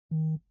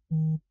Well,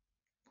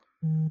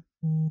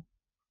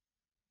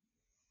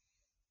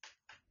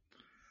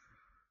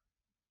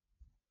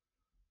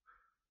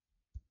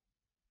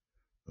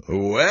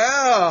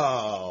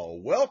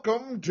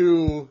 welcome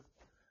to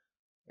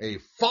a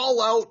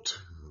Fallout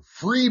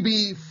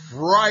Freebie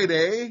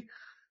Friday,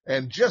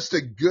 and just a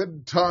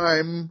good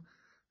time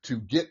to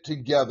get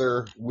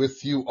together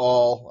with you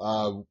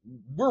all.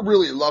 We're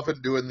really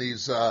loving doing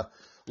these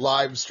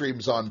live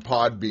streams on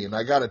Podbean.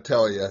 I got to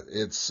tell you,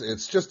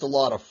 it's just a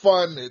lot of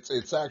fun.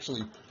 It's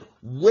actually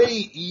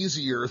way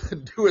easier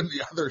than doing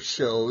the other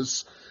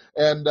shows,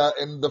 and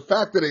the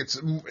fact that it's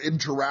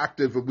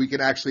interactive and we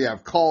can actually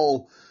have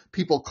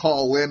people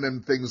call in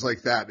and things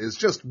like that is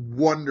just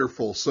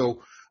wonderful.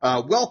 So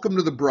welcome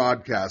to the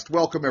broadcast.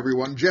 Welcome,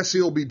 everyone.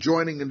 Jesse will be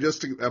joining in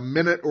just a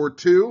minute or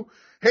two.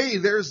 Hey,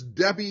 there's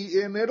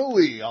Debbie in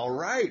Italy. All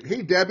right.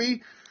 Hey,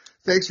 Debbie.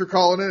 Thanks for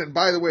calling in. And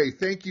by the way,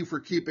 thank you for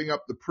keeping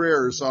up the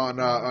prayers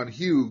on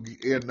Hugh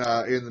in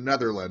the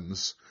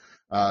Netherlands.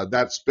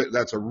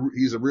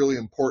 He's a really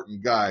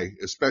important guy,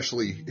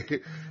 especially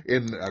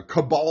in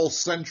Cabal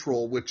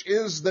Central, which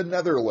is the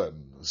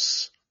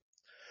Netherlands.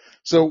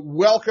 So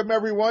welcome,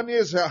 everyone.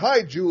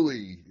 Hi,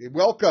 Julie.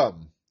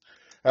 Welcome.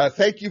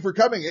 Thank you for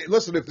coming.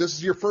 Listen, if this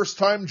is your first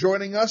time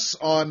joining us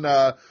on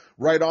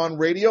Right On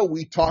Radio,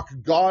 we talk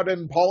God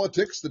and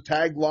politics. The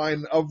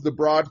tagline of the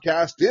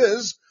broadcast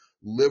is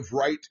 "Live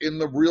right in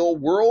the real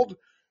world."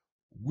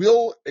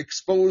 We'll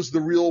expose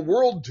the real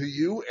world to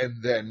you,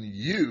 and then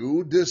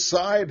you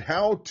decide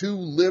how to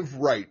live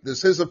right.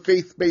 This is a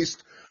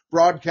faith-based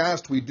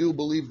broadcast. We do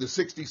believe the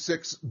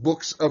 66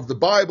 books of the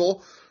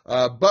Bible.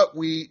 But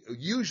we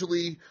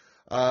usually,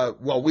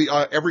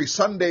 every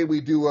Sunday we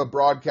do a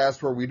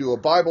broadcast where we do a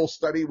Bible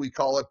study. We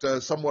call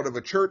it somewhat of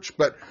a church,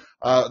 but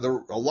a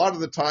lot of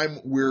the time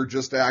we're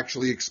just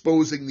actually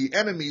exposing the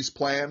enemy's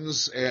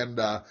plans and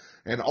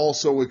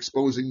also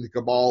exposing the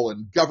cabal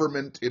in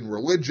government, in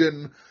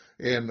religion,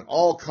 in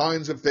all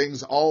kinds of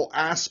things, all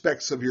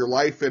aspects of your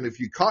life. And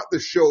if you caught the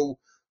show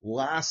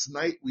last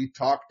night, we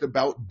talked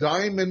about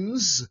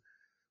diamonds,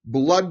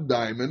 blood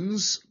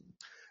diamonds,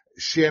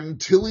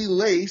 Chantilly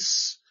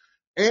lace,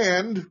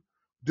 and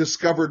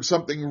discovered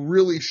something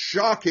really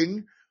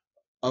shocking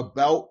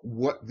about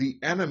what the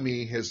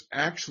enemy has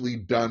actually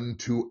done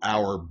to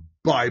our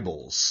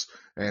Bibles.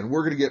 And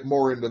we're going to get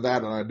more into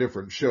that on a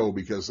different show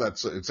because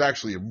it's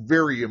actually a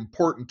very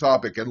important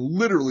topic, and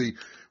literally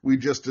we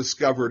just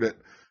discovered it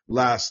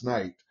last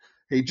night.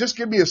 Hey, just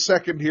give me a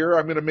second here.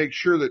 I'm going to make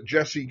sure that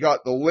Jesse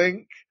got the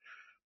link.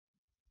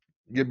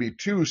 Give me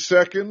 2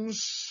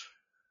 seconds.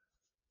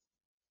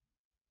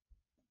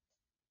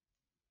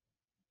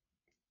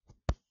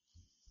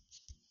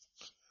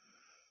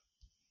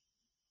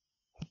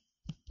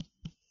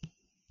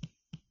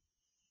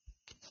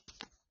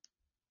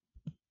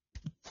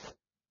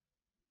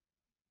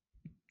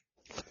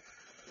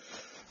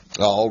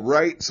 All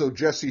right, so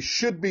Jesse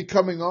should be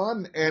coming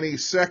on any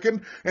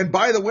second. And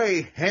by the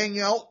way, hang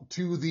out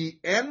to the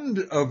end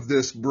of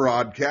this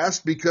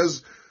broadcast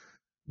because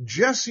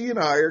Jesse and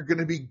I are going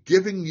to be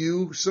giving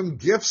you some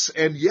gifts.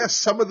 And yes,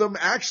 some of them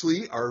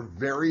actually are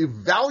very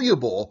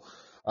valuable.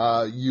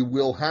 You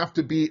will have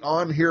to be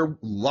on here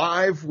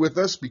live with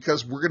us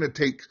because we're going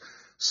to take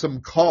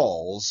some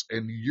calls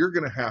and you're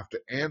going to have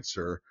to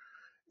answer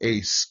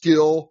a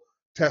skill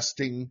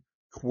testing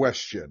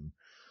question.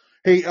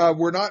 Hey,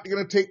 we're not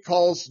going to take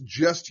calls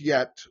just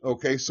yet.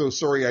 Okay, so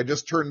sorry, I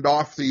just turned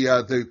off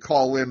the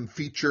call-in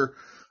feature.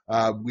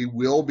 We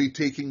will be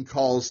taking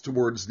calls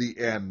towards the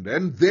end.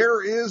 And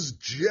there is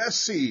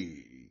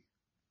Jesse.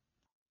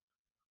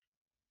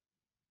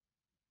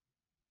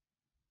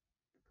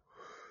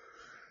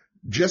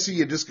 Jesse,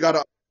 you just got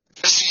to...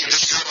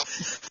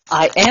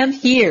 I am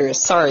here.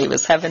 Sorry,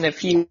 was having a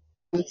few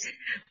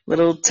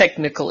little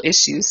technical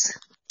issues.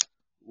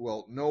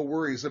 Well, no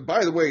worries. And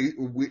by the way,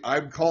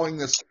 I'm calling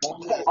this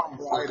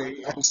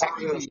Friday.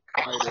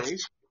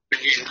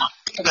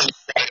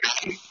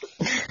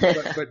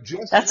 But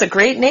Jesse, that's a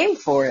great name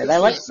for it. I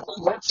like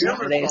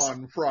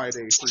Marathon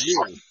Friday for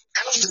you.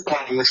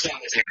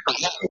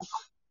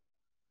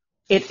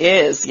 It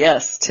is,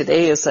 yes.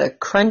 Today is a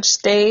crunch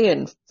day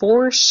and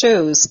 4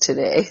 shows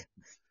today.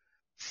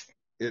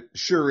 It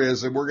sure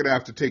is, and we're going to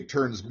have to take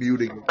turns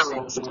muting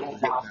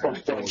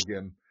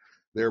again.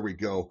 There we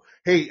go.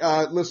 Hey,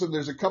 listen,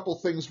 there's a couple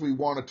things we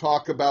want to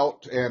talk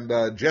about,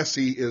 and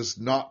Jesse is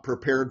not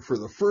prepared for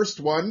the first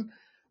one,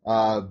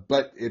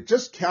 but it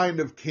just kind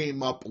of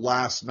came up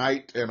last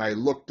night, and I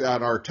looked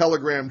at our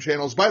Telegram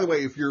channels. By the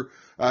way, if you're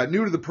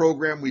new to the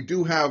program, we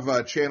do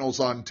have channels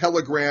on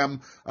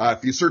Telegram.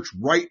 If you search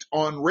Right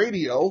On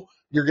Radio,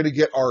 you're going to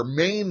get our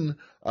main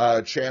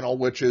channel,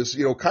 which is,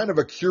 kind of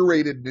a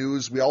curated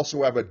news. We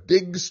also have a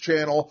Digs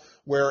channel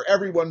where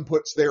everyone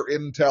puts their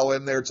intel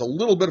in there. It's a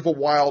little bit of a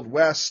Wild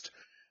West.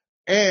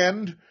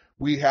 And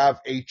we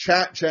have a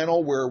chat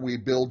channel where we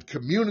build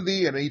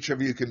community, and each of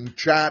you can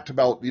chat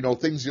about,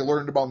 things you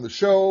learned about on the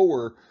show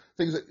or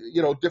things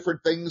that,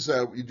 different things.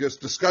 We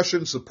just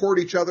discussion, support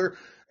each other.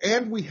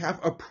 And we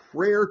have a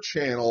prayer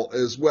channel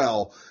as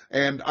well.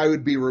 And I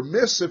would be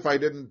remiss if I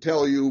didn't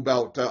tell you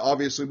about,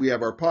 obviously we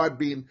have our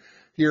Podbean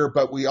here,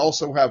 but we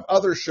also have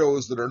other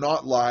shows that are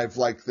not live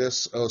like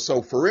this.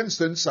 So for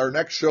instance, our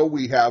next show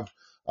we have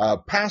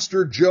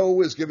Pastor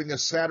Joe is giving a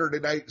Saturday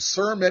night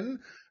sermon,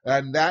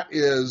 and that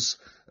is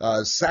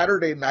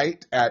Saturday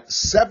night at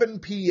 7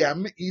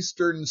 p.m.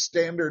 Eastern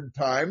Standard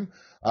Time.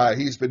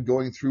 He's been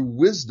going through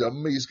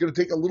wisdom. He's going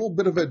to take a little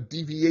bit of a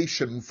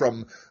deviation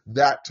from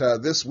that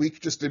this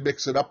week just to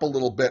mix it up a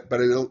little bit, but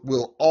it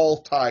will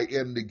all tie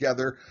in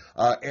together.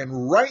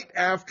 And right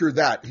after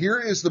that, here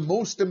is the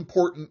most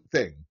important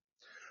thing.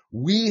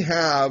 We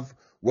have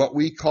what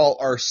we call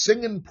our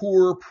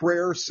Singapore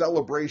prayer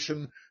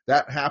celebration.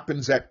 That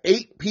happens at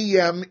 8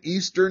 p.m.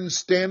 Eastern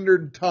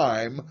Standard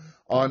Time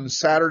on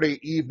Saturday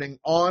evening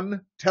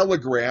on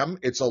Telegram.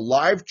 It's a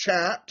live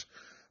chat.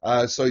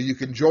 So you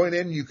can join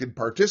in, you can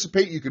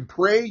participate, you can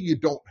pray. You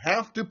don't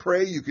have to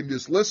pray. You can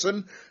just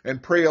listen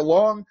and pray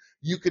along.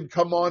 You can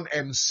come on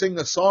and sing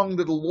a song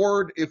to the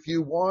Lord if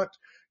you want.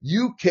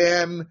 You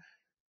can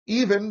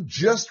even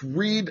just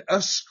read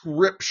a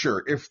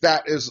scripture if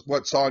that is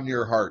what's on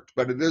your heart.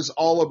 But it is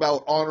all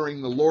about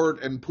honoring the Lord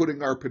and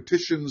putting our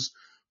petitions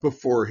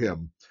before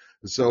him.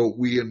 So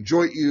we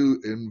invite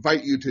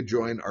you to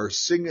join our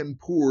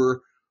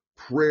Singapore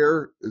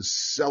prayer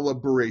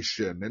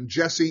celebration. And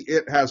Jesse,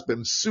 it has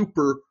been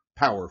super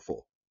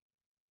powerful.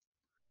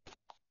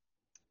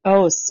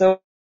 Oh, so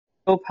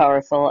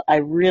powerful. I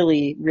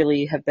really,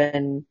 really have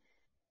been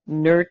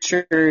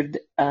nurtured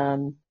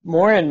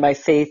more in my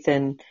faith.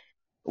 And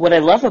what I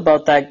love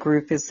about that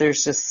group is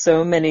there's just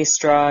so many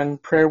strong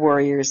prayer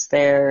warriors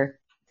there.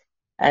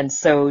 And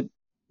so,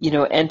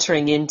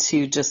 entering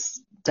into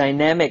just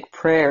dynamic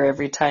prayer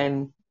every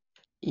time,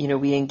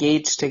 we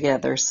engage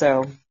together.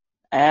 So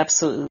I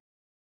absolutely.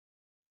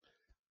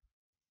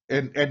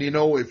 And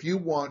if you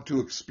want to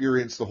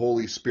experience the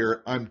Holy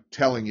Spirit, I'm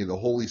telling you, the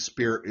Holy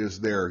Spirit is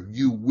there.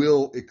 You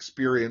will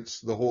experience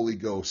the Holy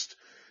Ghost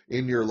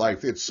in your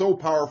life. It's so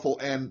powerful.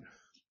 And,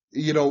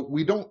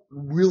 we don't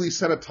really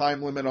set a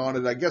time limit on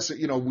it. I guess,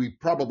 we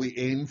probably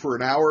aim for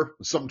an hour.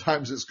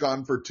 Sometimes it's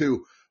gone for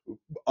 2.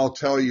 I'll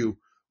tell you,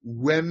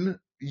 when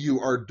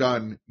you are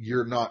done,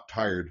 you're not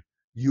tired.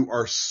 You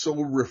are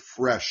so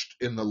refreshed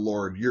in the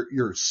Lord.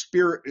 Your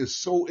spirit is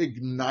so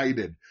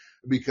ignited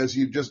because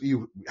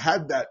you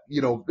had that,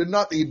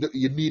 not that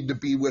you need to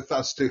be with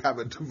us to have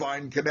a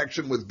divine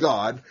connection with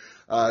God.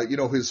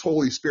 His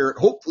Holy Spirit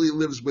hopefully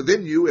lives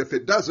within you. If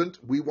it doesn't,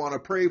 we want to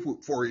pray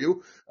for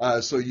you,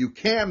 so you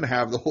can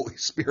have the Holy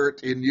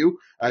Spirit in you.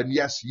 And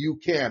yes, you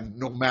can,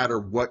 no matter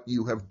what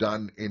you have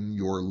done in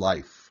your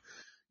life.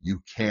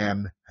 You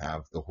can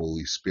have the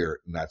Holy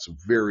Spirit, and that's a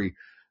very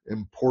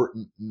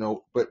important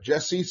note. But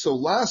Jesse, so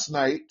last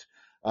night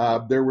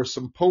there were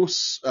some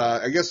posts.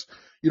 I guess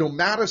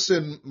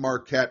Madison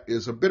Marquette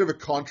is a bit of a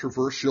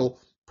controversial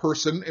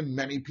person in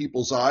many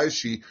people's eyes.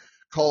 She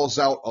calls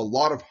out a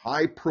lot of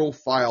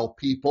high-profile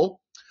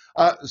people.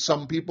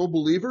 Some people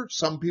believe her,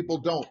 some people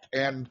don't.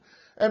 And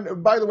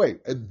by the way,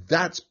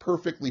 that's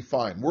perfectly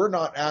fine. We're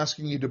not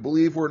asking you to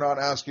believe. We're not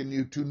asking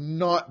you to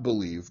not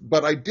believe.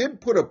 But I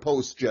did put a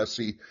post,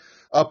 Jesse,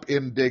 up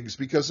in Diggs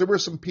because there were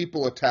some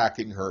people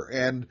attacking her.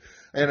 And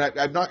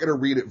I'm not going to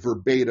read it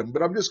verbatim,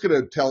 but I'm just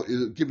going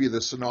to give you the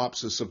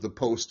synopsis of the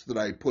post that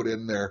I put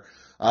in there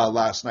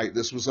last night.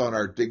 This was on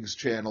our Diggs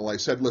channel. I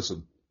said,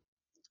 listen,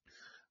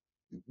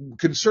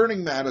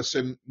 concerning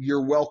Madison,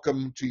 you're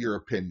welcome to your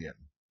opinion.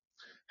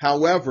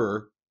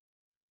 However,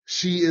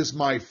 she is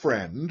my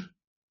friend,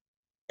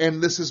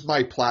 and this is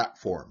my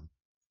platform.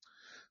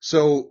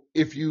 So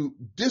if you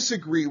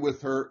disagree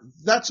with her,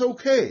 that's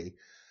okay.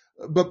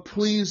 But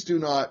please do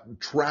not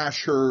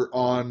trash her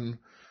on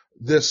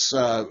this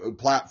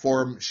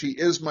platform. She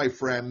is my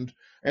friend.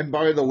 And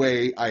by the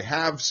way, I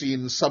have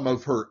seen some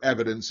of her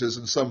evidences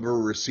and some of her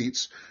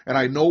receipts, and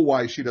I know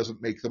why she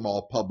doesn't make them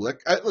all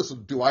public.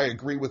 Listen, do I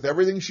agree with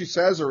everything she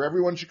says or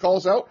everyone she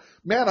calls out?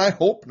 Man, I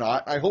hope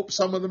not. I hope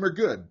some of them are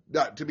good.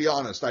 To be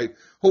honest, I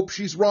hope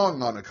she's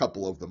wrong on a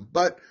couple of them.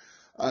 But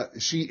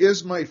she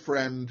is my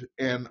friend,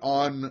 and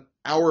on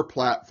our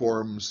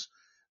platforms,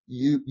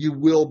 you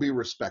will be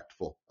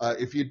respectful.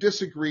 If you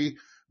disagree,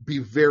 be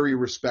very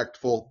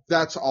respectful.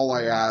 That's all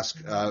I ask.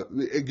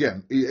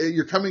 Again,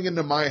 you're coming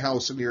into my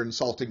house and you're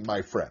insulting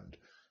my friend.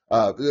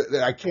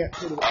 I can't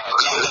put it.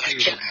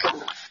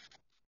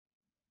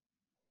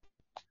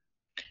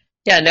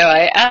 Yeah, no,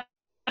 I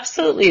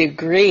absolutely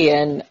agree.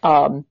 And,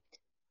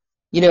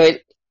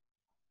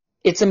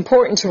 it's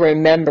important to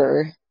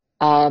remember,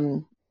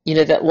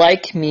 that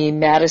like me,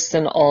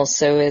 Madison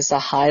also is a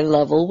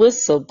high-level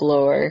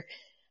whistleblower.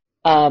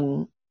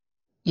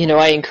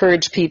 I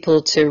encourage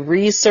people to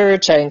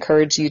research. I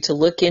encourage you to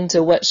look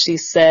into what she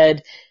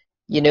said,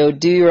 do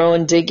your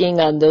own digging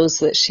on those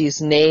that she's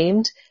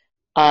named.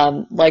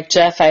 Like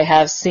Jeff, I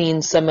have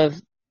seen some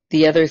of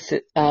the other,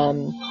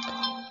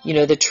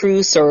 the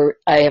truths, or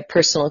I have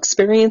personal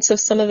experience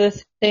of some of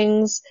the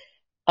things.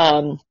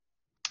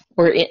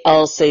 or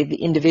I'll say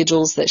the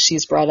individuals that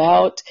she's brought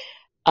out.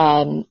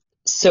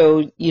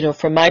 So,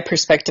 from my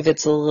perspective,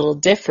 it's a little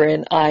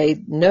different.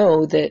 I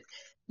know that,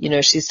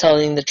 she's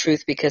telling the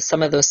truth because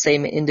some of those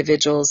same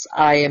individuals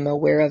I am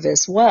aware of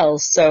as well.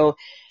 So,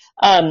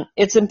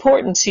 it's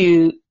important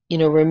to,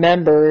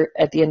 remember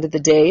at the end of the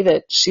day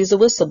that she's a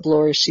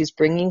whistleblower. She's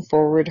bringing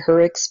forward her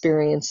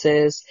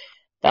experiences.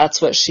 That's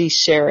what she's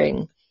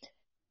sharing.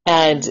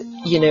 And,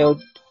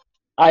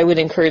 I would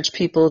encourage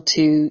people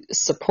to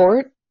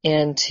support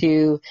and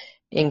to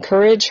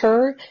encourage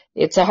her.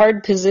 It's a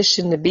hard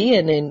position to be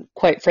in, and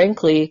quite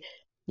frankly,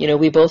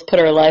 we both put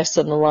our lives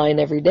on the line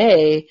every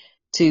day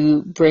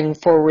to bring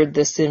forward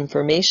this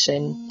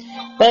information.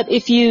 But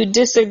if you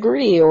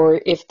disagree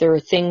or if there are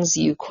things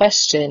you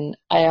question,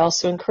 I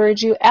also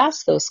encourage you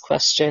ask those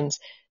questions.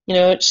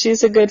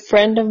 She's a good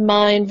friend of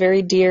mine,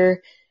 very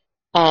dear,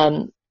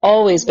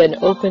 always been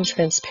open,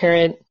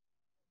 transparent.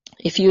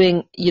 If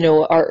you,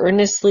 are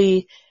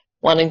earnestly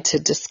wanting to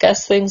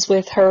discuss things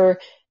with her,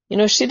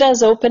 she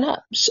does open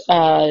up.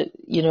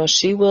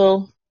 She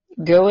will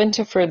go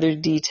into further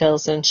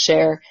details and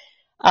share.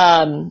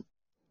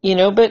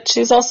 But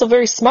she's also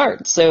very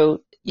smart.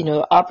 So,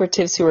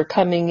 operatives who are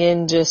coming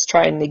in just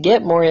trying to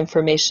get more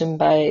information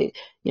by,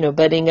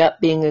 budding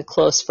up, being a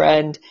close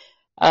friend,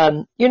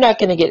 you're not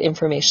going to get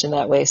information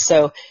that way.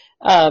 So,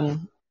 but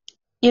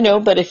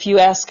if you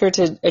ask her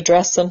to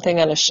address something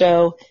on a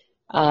show,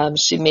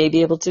 she may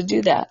be able to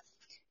do that.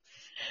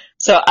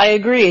 So I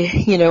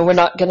agree, we're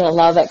not going to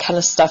allow that kind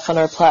of stuff on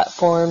our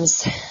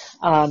platforms.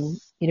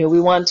 We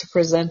want to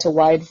present a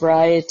wide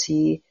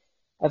variety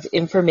of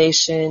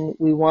information.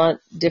 We want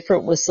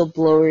different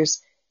whistleblowers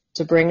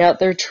to bring out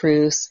their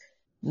truths.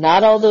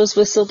 Not all those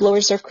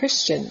whistleblowers are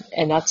Christian,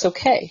 and that's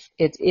okay.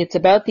 It's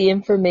about the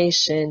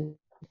information,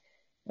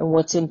 and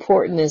what's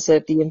important is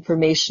that the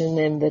information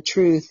and the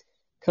truth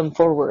come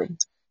forward.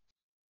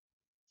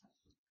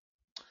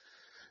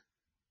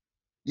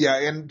 Yeah,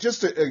 and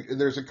just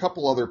there's a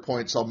couple other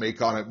points I'll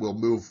make on it. We'll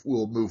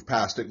move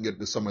past it and get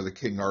to some of the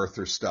King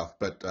Arthur stuff.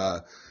 But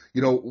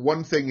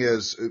one thing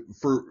is,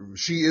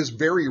 she is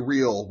very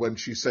real when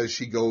she says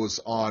she goes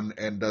on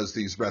and does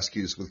these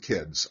rescues with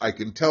kids. I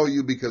can tell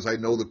you because I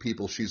know the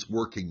people she's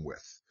working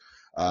with.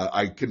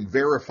 I can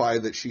verify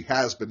that she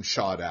has been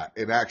shot at,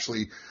 and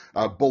actually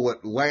a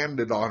bullet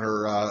landed on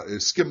her,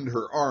 skimmed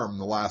her arm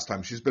the last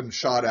time. She's been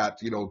shot at,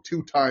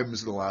 2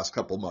 times in the last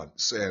couple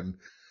months, and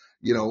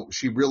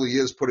she really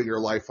is putting her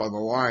life on the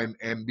line.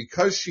 And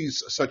because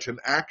she's such an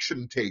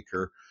action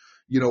taker,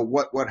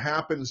 what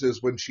happens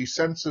is when she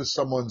senses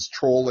someone's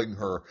trolling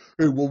her,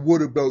 hey, well,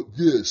 what about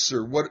this?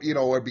 Or what,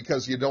 or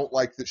because you don't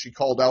like that she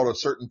called out a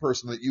certain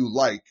person that you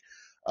like.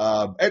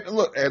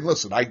 And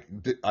listen, I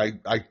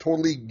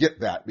totally get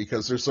that,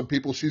 because there's some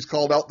people she's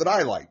called out that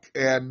I like.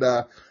 And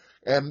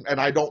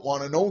I don't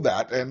want to know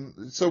that.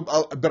 And so,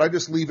 but I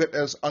just leave it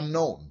as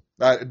unknown.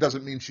 It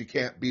doesn't mean she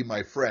can't be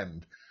my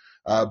friend.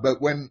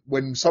 But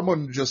when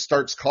someone just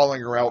starts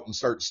calling her out and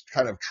starts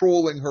kind of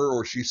trolling her,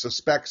 or she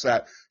suspects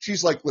that,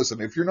 she's like, listen,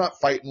 if you're not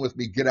fighting with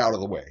me, get out of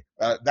the way.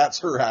 That's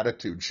her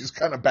attitude. She's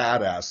kind of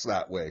badass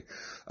that way.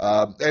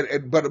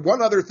 But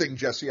one other thing,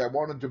 Jesse, I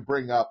wanted to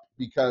bring up,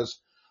 because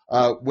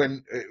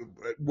when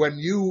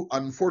you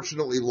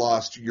unfortunately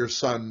lost your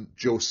son,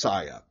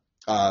 Josiah,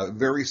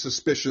 very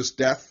suspicious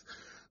death,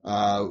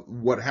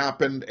 what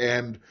happened,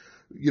 and,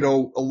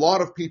 a lot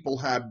of people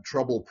had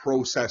trouble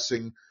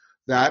processing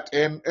that,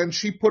 and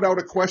she put out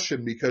a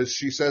question, because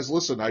she says,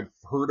 listen, I've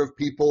heard of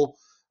people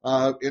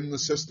in the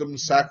system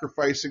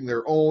sacrificing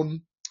their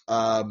own,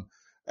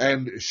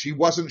 and she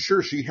wasn't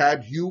sure. She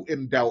had you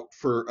in doubt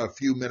for a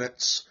few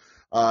minutes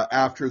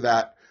after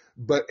that,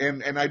 but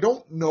and I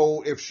don't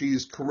know if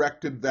she's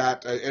corrected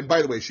that. And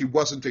by the way, she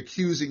wasn't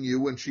accusing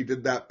you when she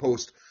did that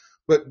post,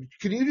 but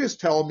can you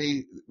just tell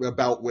me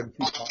about when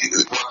people...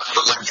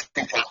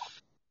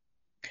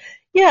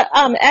 Yeah,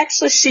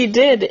 actually she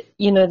did.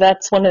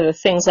 That's one of the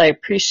things I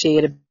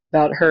appreciate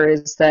about her,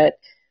 is that,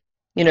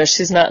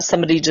 she's not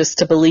somebody just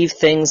to believe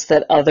things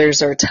that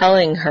others are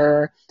telling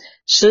her.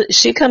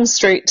 She comes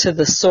straight to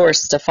the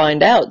source to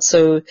find out.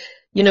 So,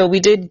 we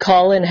did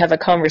call and have a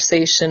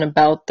conversation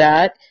about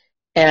that.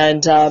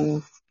 And,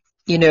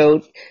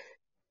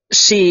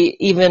 she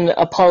even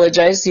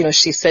apologized.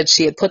 She said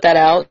she had put that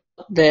out,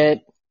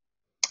 that,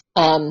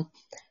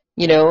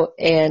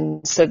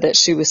 and said that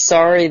she was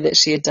sorry that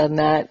she had done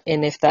that,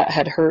 and if that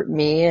had hurt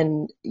me.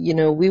 And,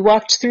 we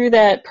walked through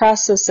that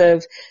process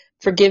of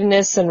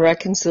forgiveness and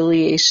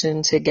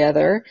reconciliation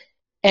together,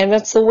 and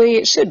that's the way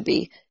it should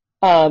be.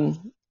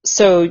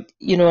 So,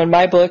 in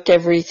my book,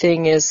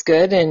 everything is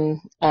good,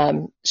 and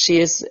she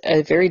is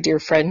a very dear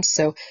friend,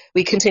 so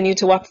we continue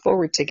to walk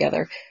forward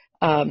together.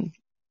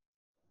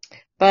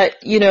 But,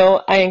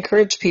 I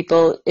encourage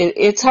people,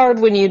 it's hard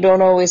when you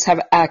don't always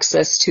have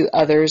access to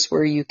others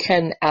where you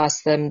can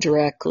ask them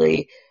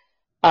directly.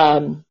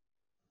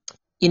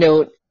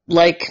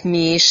 Like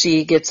me,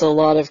 she gets a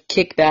lot of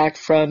kickback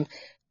from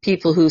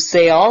people who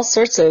say all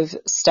sorts of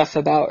stuff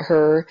about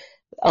her,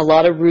 a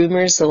lot of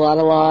rumors, a lot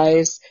of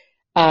lies.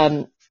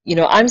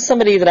 I'm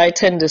somebody that I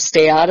tend to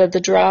stay out of the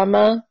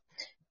drama,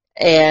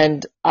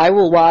 and I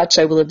will watch,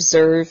 I will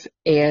observe,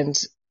 and,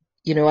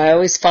 I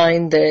always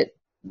find that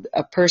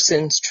a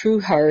person's true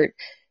heart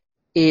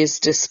is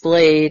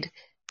displayed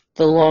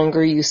the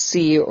longer you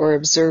see or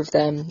observe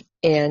them.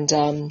 And,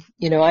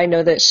 I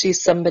know that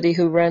she's somebody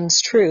who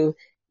runs true.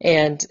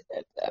 And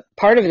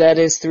part of that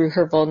is through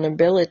her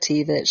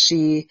vulnerability, that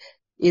she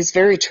is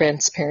very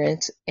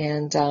transparent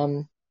and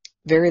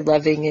very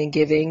loving and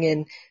giving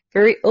and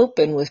very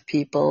open with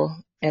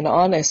people and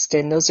honest.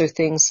 And those are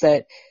things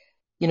that,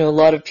 a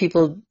lot of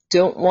people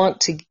don't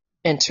want to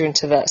enter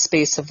into that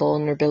space of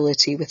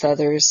vulnerability with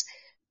others,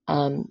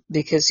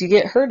 because you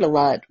get hurt a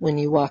lot when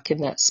you walk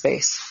in that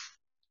space.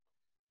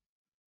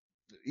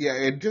 Yeah,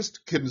 and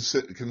just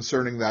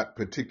concerning that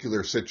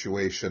particular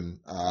situation,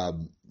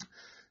 and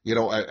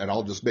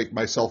I'll just make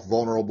myself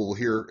vulnerable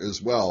here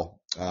as well.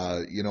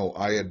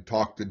 I had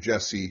talked to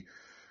Jesse,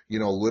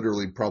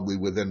 literally probably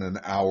within an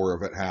hour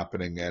of it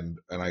happening, and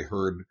I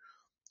heard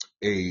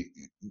a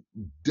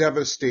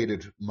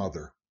devastated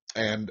mother.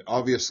 And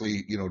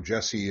obviously,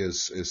 Jesse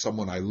is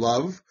someone I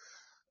love,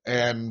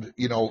 and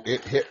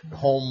it hit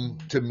home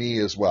to me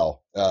as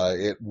well.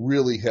 It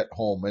really hit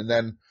home. And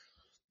then,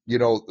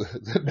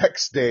 the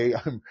next day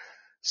I'm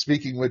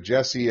speaking with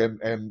Jesse,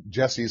 and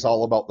Jesse's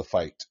all about the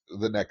fight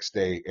the next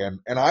day.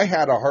 And I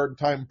had a hard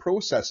time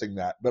processing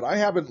that, but I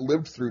haven't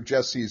lived through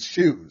Jesse's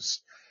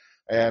shoes.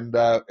 And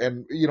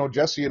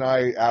Jesse and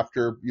I,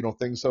 after,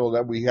 things settled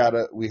that we had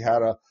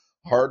a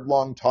hard,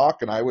 long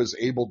talk, and I was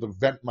able to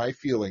vent my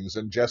feelings,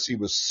 and Jesse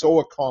was so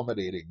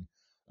accommodating,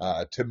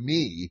 to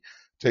me,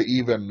 to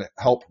even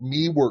help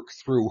me work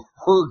through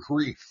her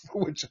grief,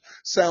 which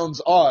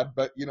sounds odd,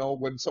 but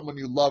when someone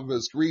you love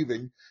is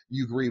grieving,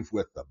 you grieve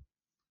with them.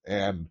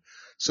 And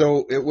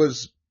so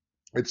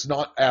it's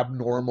not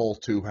abnormal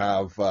to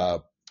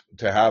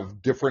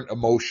have different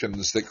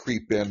emotions that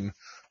creep in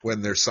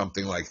when there's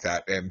something like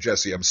that. And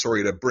Jesse, I'm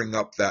sorry to bring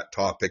up that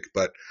topic,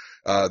 but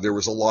there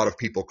was a lot of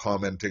people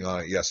commenting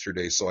on it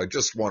yesterday, so I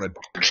just wanted.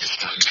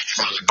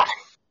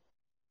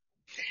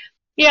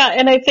 Yeah,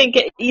 and I think,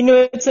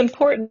 it's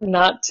important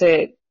not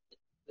to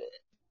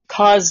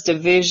cause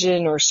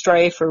division or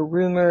strife or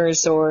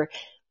rumors, or,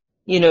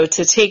 to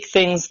take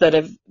things that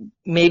have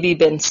maybe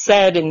been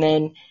said, and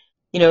then,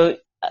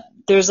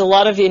 there's a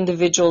lot of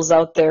individuals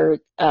out there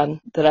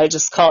that I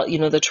just call,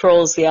 the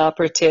trolls, the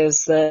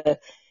operatives, the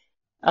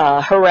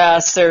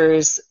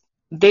harassers.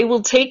 They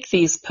will take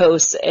these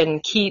posts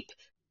and keep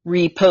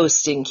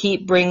reposting,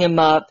 keep bringing them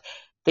up.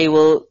 They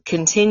will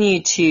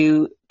continue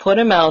to put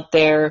them out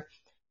there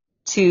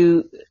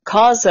to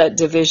cause that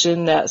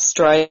division, that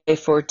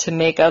strife, or to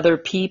make other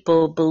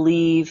people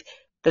believe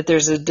that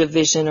there's a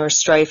division or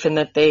strife, and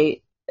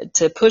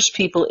to push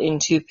people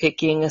into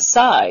picking a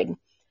side.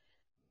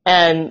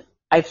 And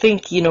I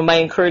think,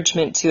 my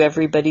encouragement to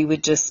everybody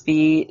would just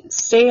be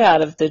stay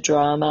out of the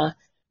drama.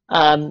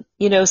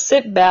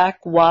 Sit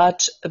back,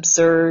 watch,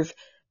 observe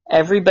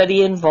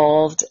everybody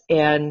involved,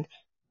 and,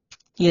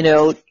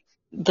 the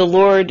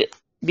Lord,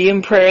 be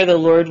in prayer, the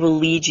Lord will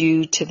lead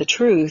you to the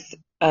truth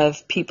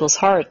of people's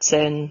hearts.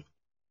 And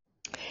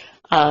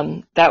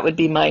that would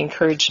be my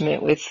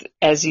encouragement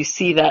as you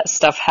see that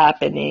stuff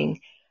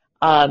happening.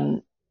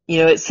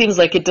 It seems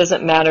like it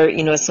doesn't matter,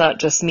 it's not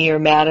just me or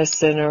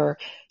Madison, or,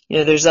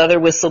 there's other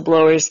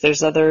whistleblowers,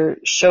 there's other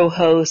show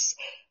hosts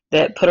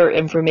that put our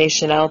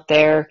information out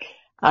there.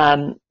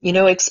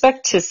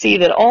 Expect to see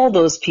that all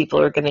those people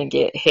are going to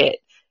get hit.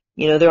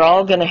 They're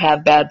all going to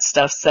have bad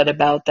stuff said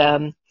about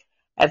them.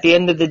 At the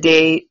end of the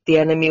day, the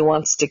enemy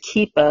wants to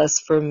keep us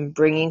from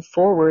bringing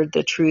forward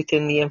the truth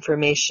and the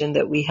information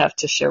that we have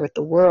to share with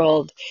the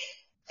world.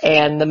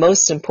 And the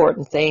most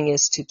important thing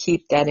is to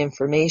keep that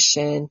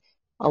information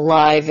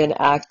alive and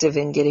active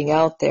and getting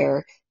out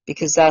there,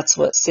 because that's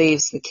what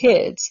saves the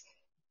kids.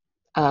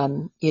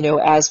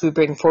 As we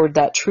bring forward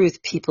that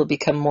truth, people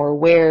become more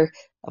aware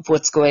of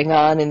what's going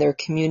on in their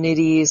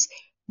communities,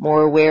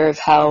 more aware of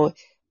how,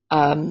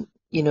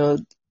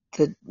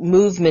 the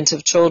movement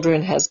of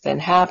children has been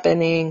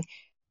happening.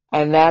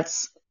 And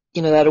that's,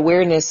 that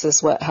awareness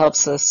is what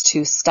helps us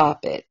to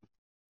stop it.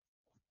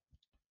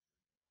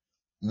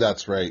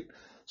 That's right.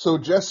 So,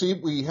 Jesse,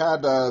 we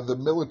had the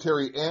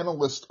military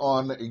analyst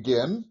on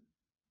again,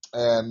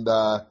 and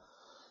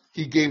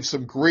he gave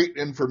some great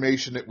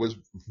information. It was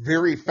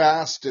very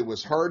fast. It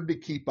was hard to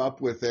keep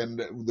up with. And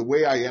the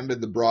way I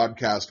ended the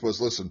broadcast was,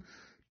 listen,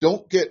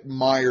 don't get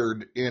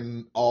mired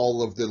in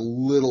all of the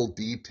little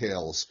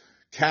details.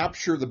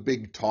 Capture the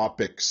big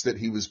topics that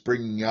he was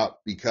bringing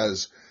up,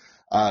 because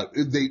a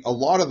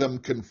lot of them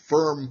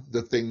confirm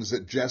the things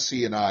that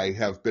Jesse and I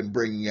have been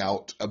bringing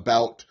out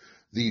about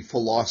the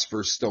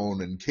Philosopher's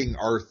Stone and King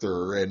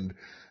Arthur and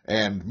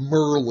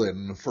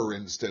Merlin, for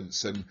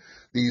instance, and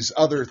these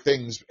other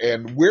things.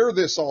 And where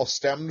this all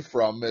stemmed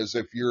from is,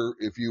 if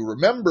you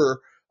remember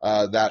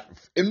that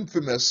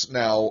infamous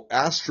now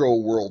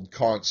Astro World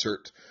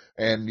concert,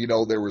 and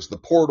there was the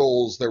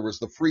portals, there was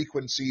the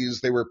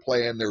frequencies they were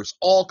playing, there was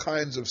all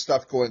kinds of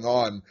stuff going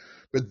on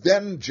But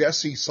then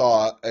Jesse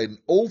saw an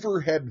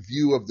overhead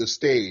view of the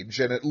stage,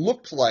 and it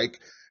looked like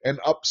an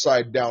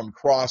upside down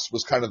cross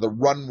was kind of the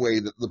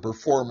runway that the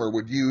performer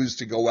would use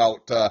to go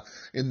out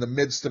in the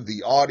midst of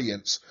the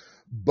audience.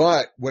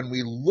 But when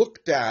we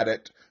looked at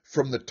it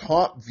from the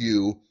top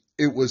view,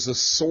 it was a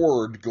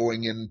sword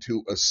going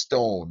into a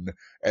stone,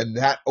 and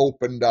that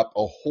opened up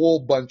a whole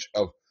bunch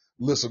of,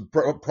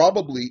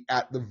 probably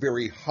at the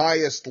very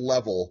highest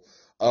level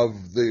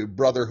of the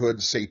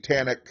Brotherhood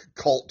satanic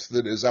cult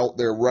that is out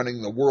there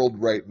running the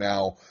world right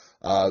now.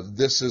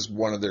 This is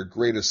one of their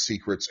greatest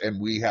secrets,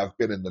 and we have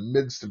been in the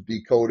midst of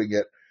decoding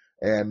it.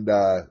 And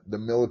the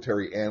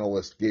military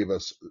analyst gave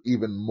us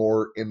even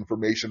more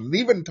information and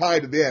even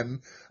tied it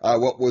in,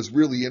 what was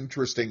really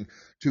interesting,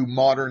 to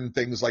modern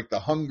things like the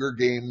Hunger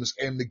Games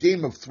and the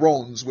Game of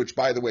Thrones, which,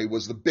 by the way,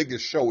 was the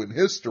biggest show in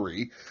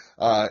history.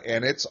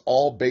 And it's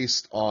all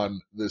based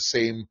on the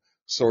same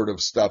sort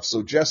of stuff.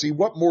 So, Jesse,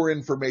 what more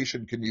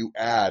information can you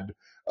add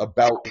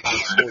about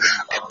this sort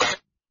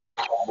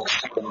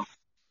of...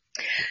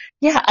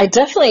 Yeah, I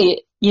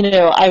definitely,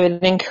 I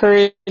would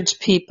encourage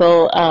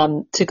people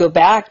to go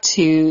back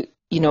to,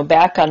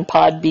 back on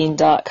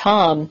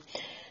podbean.com.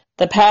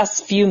 The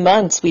past few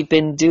months we've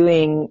been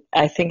doing,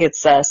 I think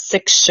it's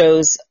 6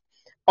 shows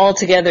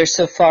altogether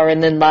so far,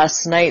 and then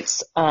last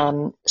night's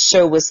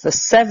show was the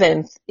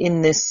 7th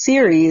in this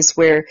series,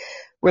 where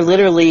we're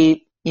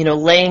literally,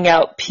 laying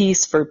out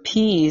piece for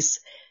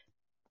piece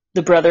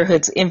the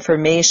Brotherhood's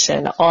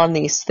information on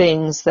these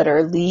things that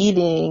are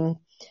leading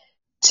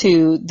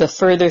to the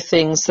further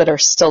things that are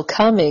still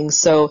coming.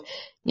 So,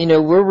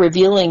 we're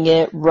revealing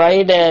it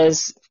right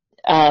as,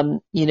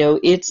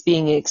 it's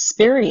being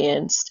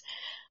experienced.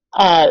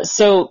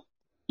 So,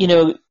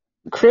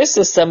 Chris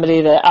is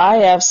somebody that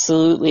I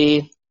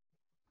absolutely,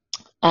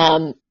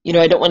 I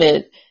don't want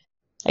to,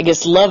 I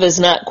guess love is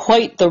not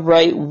quite the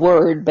right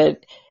word,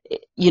 but,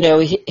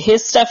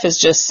 his stuff is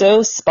just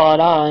so spot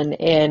on.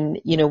 And,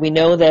 we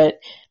know that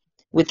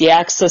with the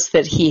access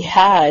that he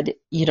had,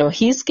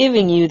 he's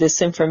giving you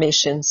this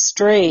information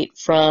straight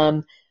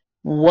from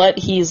what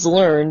he's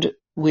learned,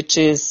 which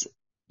is,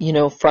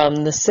 from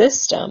the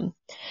system.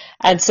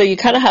 And so you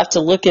kind of have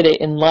to look at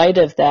it in light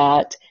of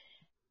that.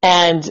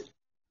 And,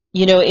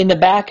 in the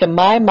back of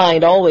my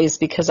mind always,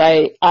 because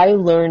I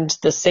learned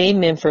the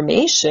same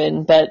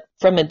information, but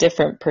from a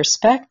different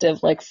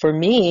perspective. Like for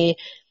me,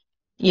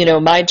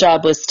 my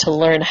job was to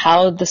learn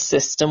how the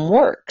system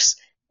works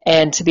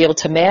and to be able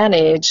to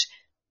manage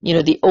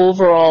the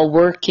overall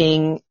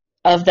working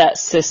of that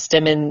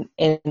system and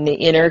the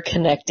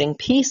interconnecting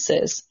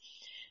pieces.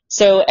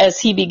 So as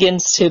he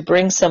begins to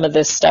bring some of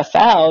this stuff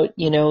out,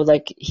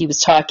 like he was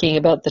talking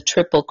about the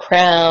Triple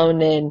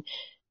Crown and,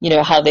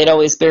 how they'd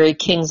always bury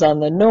kings on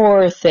the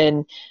north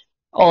and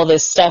all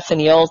this stuff, and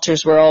the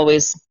altars were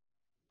always,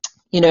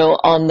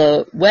 on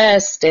the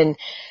west. And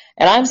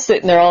I'm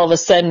sitting there all of a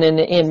sudden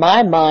in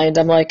my mind,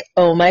 I'm like,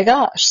 oh my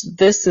gosh,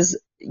 this is,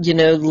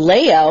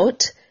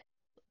 layout,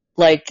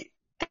 like,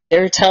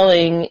 they're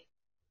telling,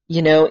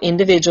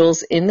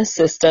 individuals in the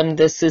system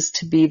this is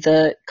to be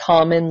the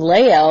common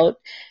layout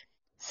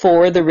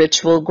for the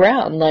ritual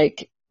ground,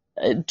 like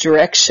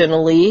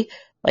directionally,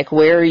 like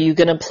where are you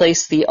going to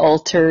place the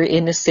altar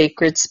in a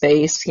sacred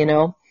space,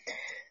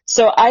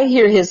 So I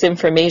hear his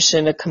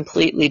information a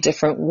completely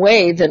different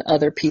way than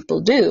other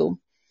people do.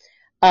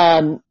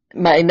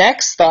 My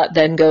next thought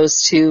then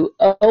goes to,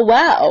 oh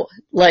wow,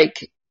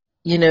 like,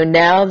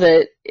 now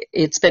that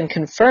it's been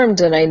confirmed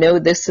and I know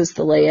this is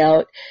the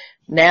layout,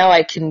 now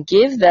I can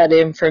give that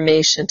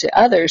information to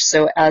others.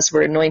 So as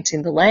we're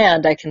anointing the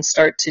land, I can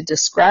start to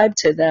describe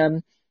to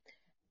them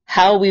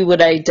how we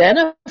would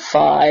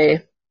identify,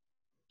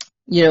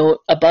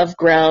 above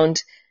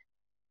ground,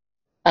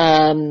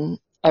 a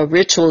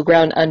ritual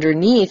ground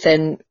underneath.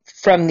 And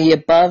from the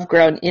above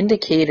ground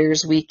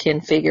indicators, we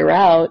can figure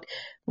out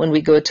when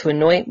we go to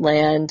anoint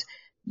land,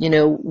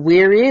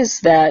 where is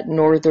that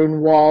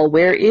northern wall?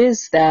 Where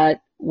is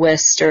that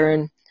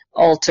western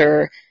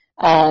altar?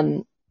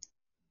 And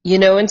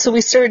so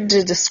we started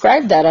to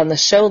describe that on the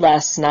show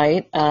last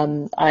night.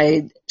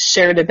 I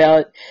shared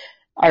about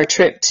our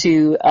trip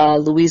to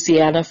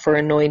Louisiana for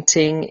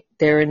anointing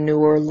there in New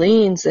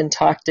Orleans and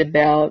talked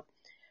about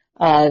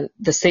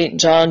the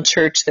St. John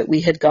Church that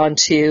we had gone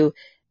to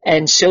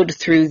and showed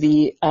through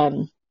the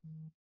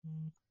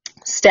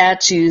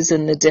statues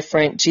and the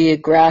different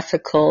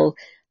geographical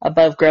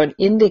above ground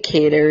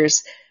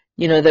indicators,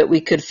 that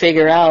we could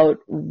figure out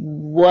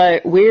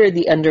where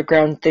the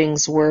underground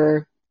things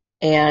were.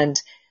 And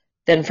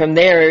then from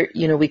there,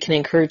 we can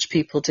encourage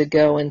people to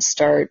go and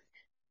start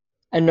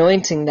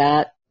anointing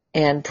that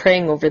and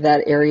praying over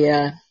that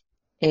area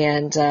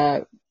and,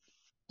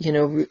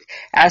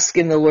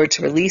 asking the Lord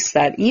to release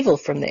that evil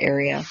from the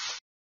area.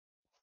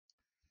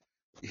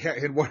 Yeah,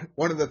 and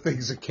one of the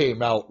things that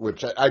came out,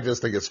 which I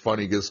just think is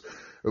funny, because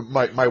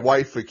my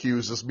wife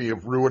accuses me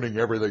of ruining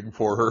everything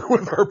for her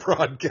with our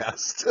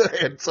broadcast.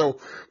 And so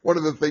one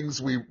of the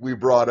things we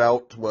brought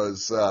out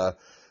was,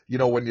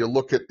 when you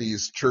look at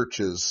these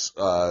churches,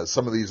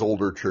 some of these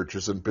older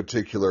churches in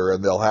particular,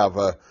 and they'll have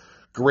a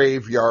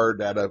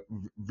graveyard at a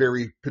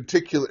very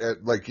particular,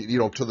 like,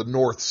 to the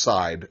north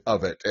side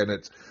of it.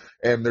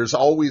 And there's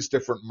always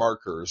different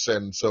markers.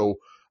 And so,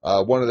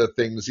 one of the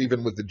things,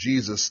 even with the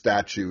Jesus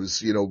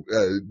statues,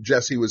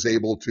 Jesse was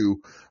able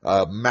to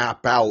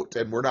map out,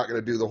 and we're not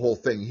going to do the whole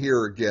thing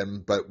here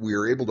again, but we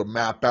are able to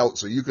map out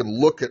so you can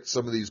look at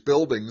some of these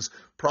buildings,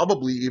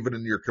 probably even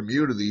in your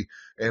community,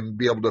 and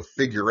be able to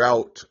figure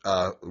out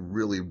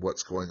really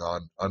what's going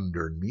on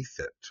underneath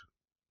it.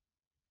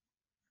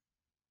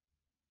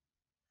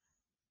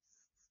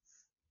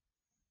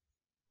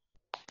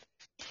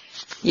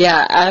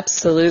 Yeah,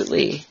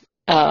 absolutely.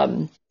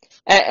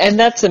 And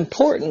that's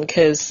important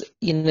because,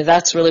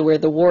 that's really where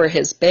the war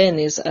has been,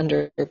 is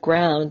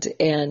underground.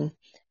 And,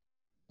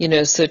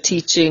 so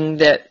teaching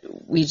that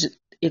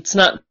it's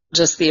not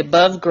just the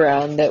above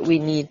ground that we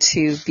need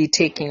to be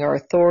taking our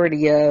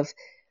authority of,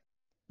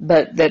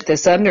 but that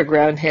this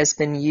underground has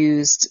been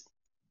used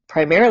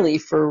primarily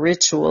for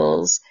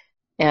rituals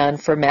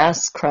and for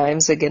mass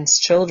crimes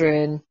against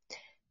children.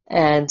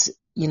 And,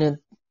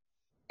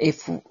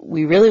 if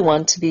we really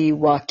want to be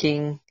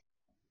walking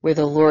where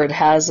the Lord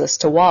has us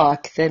to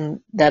walk,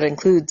 then that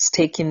includes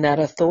taking that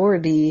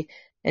authority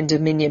and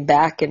dominion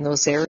back in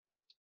those areas.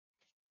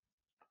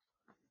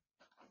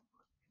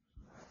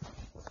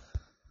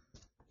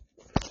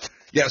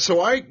 Yeah,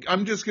 so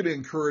I'm just going to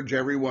encourage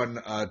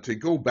everyone to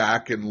go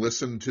back and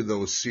listen to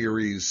those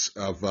series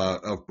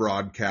of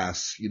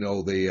broadcasts.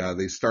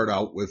 They start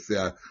out with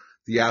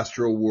the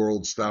Astro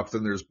World stuff.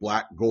 Then there's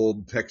Black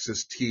Gold,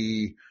 Texas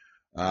Tea.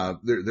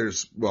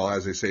 There's, well,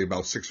 as I say,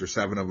 about 6 or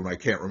 7 of them. I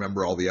can't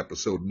remember all the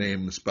episode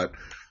names, but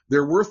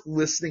they're worth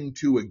listening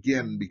to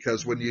again,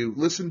 because when you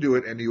listen to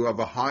it and you have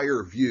a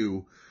higher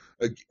view,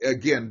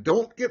 again,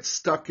 don't get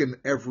stuck in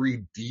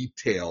every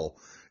detail.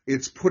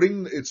 It's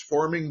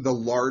forming the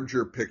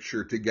larger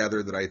picture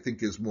together that I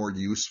think is more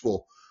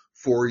useful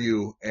for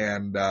you.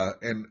 And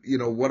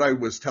what I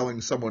was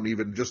telling someone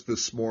even just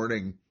this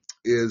morning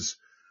is,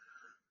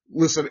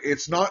 listen,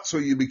 it's not so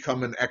you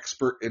become an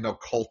expert in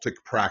occultic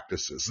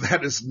practices.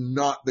 That is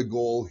not the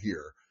goal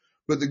here.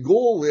 But the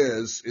goal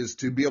is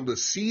to be able to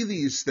see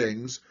these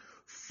things,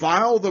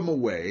 file them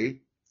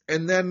away,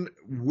 and then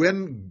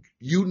when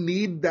you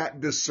need that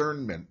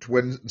discernment,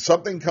 when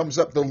something comes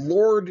up,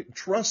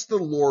 trust the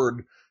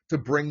Lord to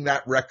bring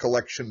that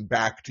recollection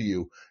back to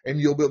you, and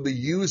you'll be able to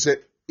use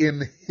it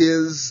in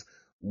His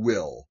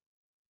will.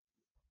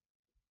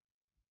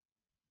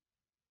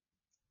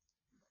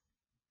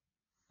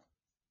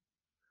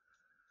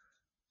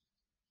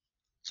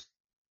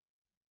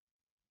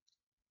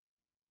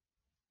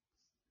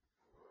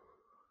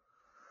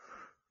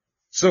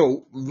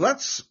 So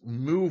let's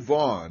move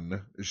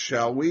on,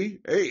 shall we?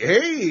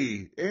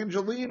 Hey,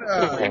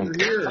 Angelina, you're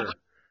here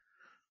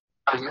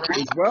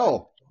as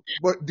well.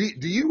 But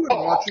do you and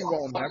Watching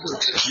All never?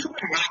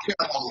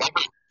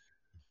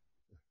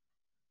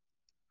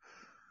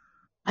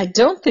 I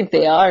don't think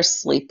they are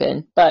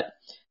sleeping, but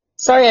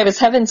sorry, I was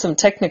having some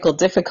technical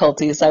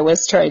difficulties. I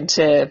was trying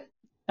to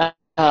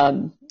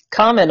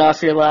comment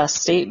off your last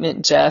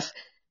statement, Jeff,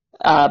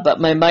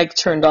 but my mic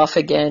turned off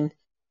again.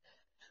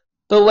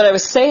 But what I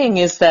was saying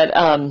is that,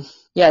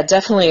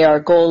 definitely our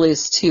goal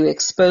is to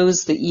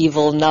expose the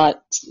evil,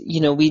 not,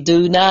 we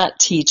do not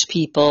teach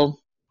people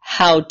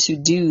how to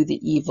do the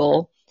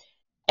evil.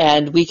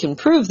 And we can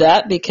prove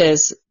that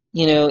because,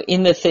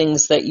 in the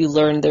things that you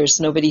learn, there's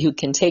nobody who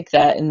can take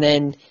that and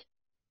then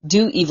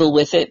do evil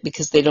with it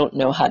because they don't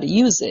know how to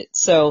use it.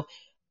 So,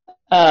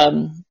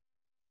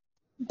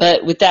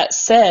 but with that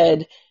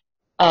said,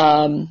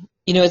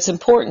 it's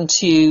important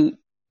to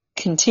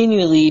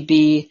continually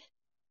be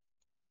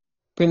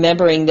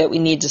remembering that we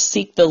need to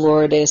seek the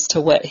Lord as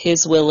to what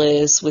His will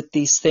is with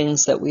these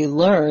things that we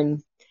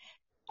learn.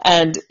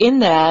 And in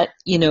that,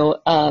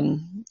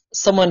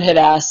 someone had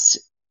asked,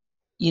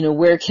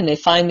 where can they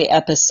find the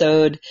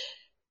episode?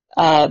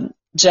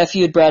 Jeff,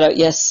 you had brought out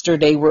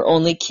yesterday, we're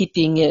only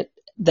keeping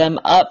them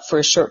up for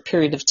a short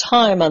period of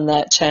time on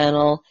that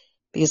channel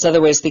because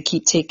otherwise they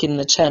keep taking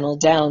the channel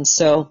down.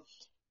 So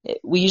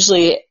we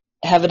usually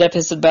have it up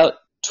as about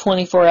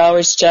 24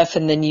 hours, Jeff,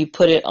 and then you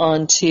put it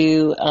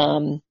onto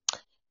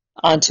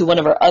one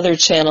of our other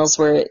channels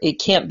where it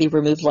can't be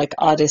removed, like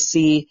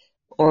Odyssey,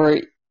 or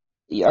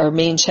our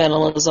main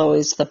channel is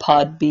always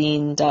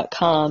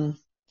thepodbean.com.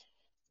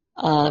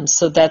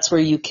 So that's where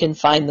you can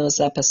find those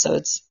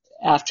episodes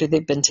after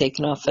they've been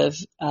taken off of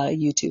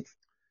YouTube.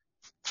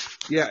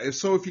 Yeah,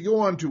 so if you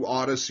go on to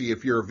Odyssey,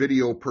 if you're a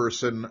video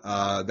person,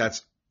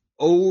 that's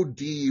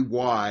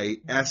ODYSEE,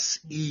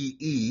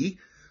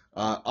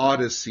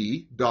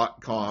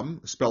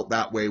 Odyssey.com, spelt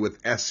that way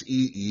with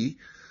SEE.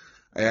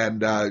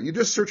 And you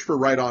just search for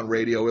Right On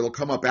Radio. It'll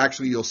come up.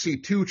 Actually, you'll see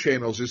 2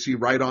 channels. You see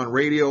Right On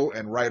Radio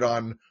and Right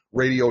On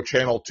Radio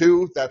Channel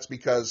 2. That's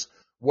because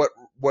what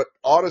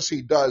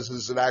Odyssey does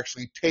is it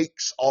actually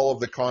takes all of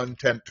the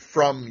content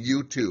from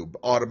YouTube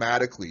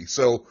automatically.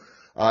 So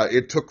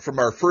it took from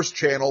our first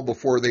channel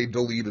before they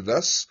deleted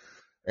us.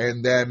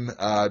 And then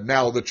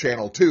now the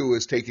channel 2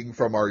 is taking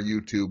from our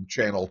YouTube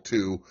channel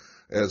 2.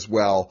 as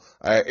well.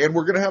 And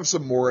we're going to have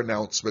some more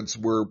announcements.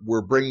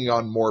 We're bringing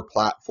on more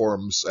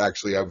platforms.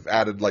 Actually, I've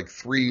added like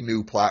 3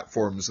 new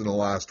platforms in the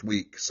last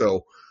week.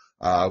 So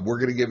we're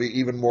going to give you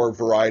even more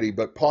variety.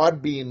 But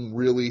Podbean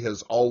really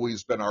has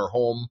always been our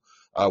home.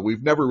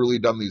 We've never really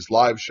done these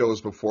live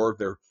shows before.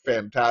 They're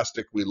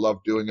fantastic. We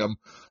love doing them.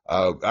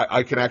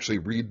 I can actually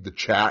read the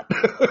chat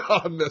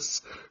on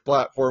this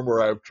platform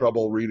where I have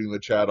trouble reading the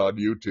chat on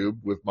YouTube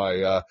with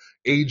my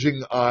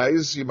aging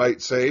eyes, you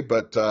might say.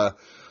 But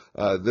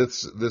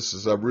this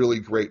is a really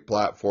great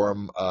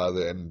platform,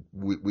 and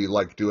we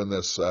like doing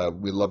this.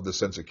 We love the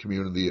sense of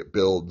community it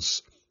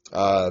builds.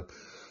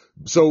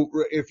 So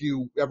if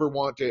you ever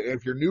want to,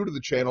 if you're new to the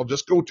channel,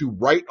 just go to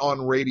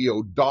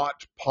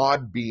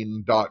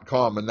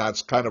rightonradio.podbean.com, and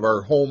that's kind of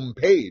our home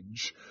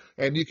page.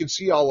 And you can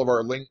see all of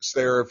our links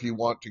there if you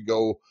want to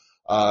go,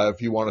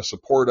 if you want to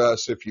support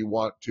us, if you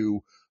want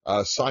to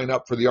sign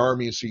up for the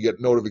Army so you get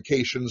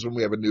notifications when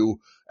we have a new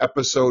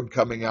episode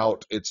coming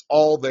out. It's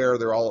all there.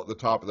 They're all at the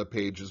top of the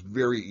page. It's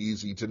very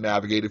easy to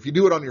navigate. If you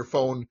do it on your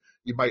phone,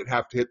 you might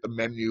have to hit the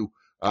menu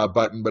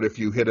button, but if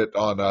you hit it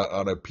on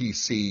a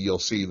PC, you'll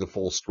see the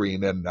full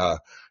screen, and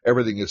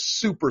everything is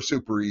super,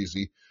 super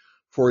easy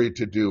for you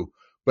to do.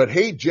 But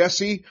hey,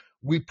 Jesse,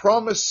 we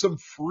promised some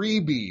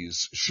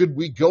freebies. Should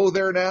we go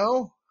there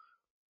now?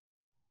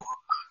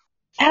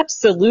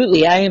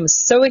 Absolutely. I am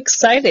so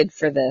excited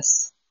for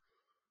this.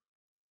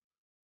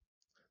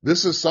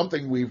 This is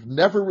something we've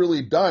never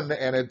really done,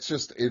 and it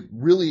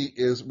really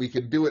is, we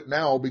can do it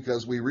now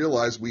because we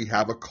realize we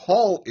have a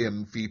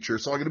call-in feature.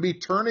 So I'm going to be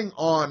turning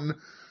on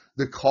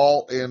the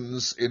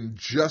call-ins in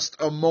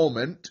just a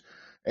moment,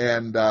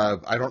 and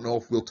I don't know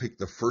if we'll take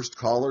the first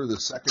caller, the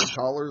second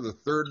caller, the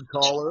third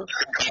caller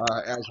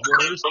as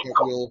winners, but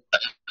we'll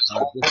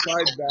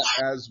decide that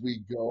as we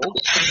go.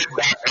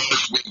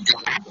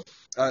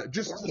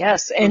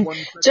 Yes, and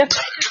Jeff.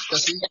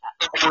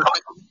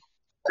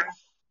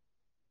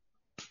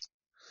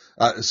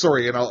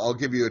 Sorry, and I'll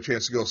give you a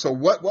chance to go. So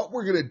what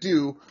we're going to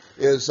do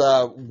is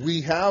we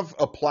have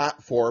a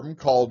platform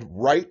called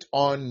Right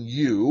On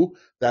You.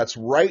 That's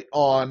Right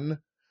On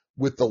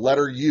with the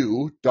letter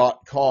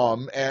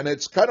U.com, and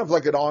it's kind of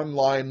like an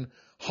online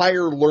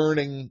higher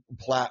learning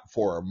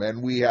platform.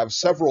 And we have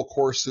several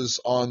courses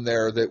on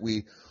there that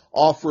we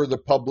offer the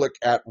public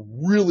at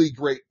really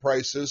great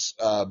prices.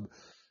 For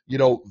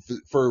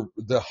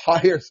the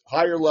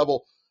higher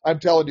level, I'm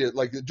telling you,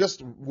 like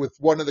just with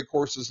one of the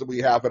courses that we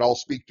have, and I'll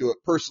speak to it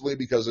personally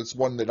because it's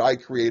one that I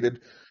created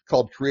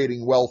called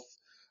Creating Wealth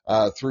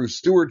Through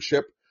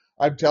Stewardship.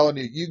 I'm telling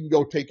you, you can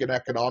go take an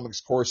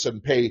economics course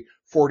and pay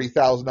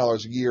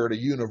 $40,000 a year at a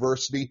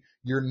university.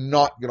 You're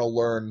not going to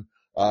learn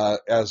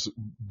as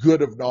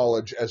good of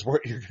knowledge as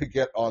what you're going to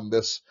get on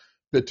this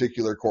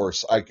particular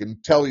course. I can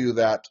tell you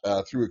that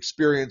through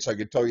experience. I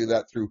can tell you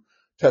that through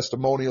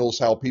testimonials,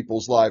 how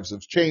people's lives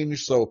have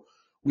changed. So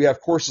we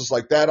have courses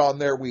like that on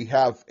there. We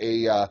have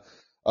a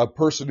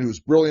person who's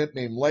brilliant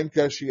named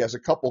Lenka. She has a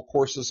couple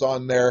courses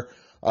on there.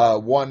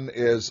 One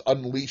is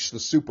Unleash the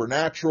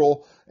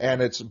Supernatural,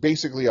 and it's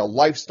basically a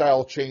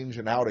lifestyle change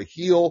and how to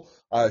heal.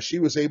 She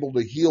was able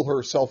to heal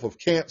herself of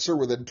cancer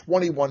within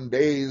 21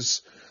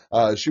 days.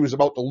 She was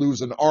about to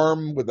lose an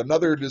arm with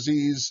another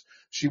disease.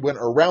 She went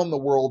around the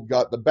world,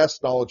 got the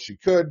best knowledge she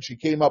could. She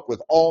came up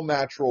with all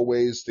natural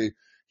ways to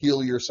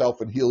heal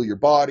yourself and heal your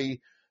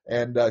body.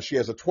 And she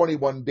has a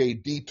 21-day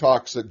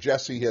detox that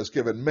Jesse has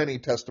given many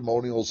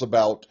testimonials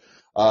about.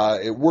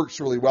 It works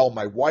really well.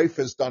 My wife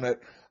has done it.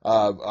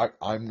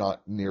 I'm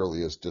not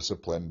nearly as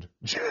disciplined,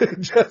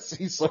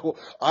 Jesse, so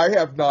I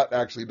have not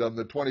actually done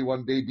the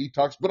 21-day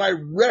detox, but I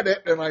read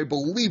it and I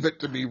believe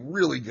it to be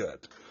really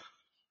good.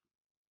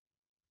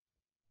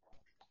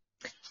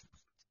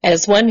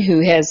 As one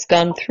who has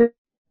gone through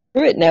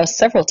it now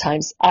several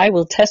times, I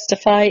will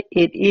testify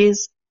it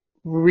is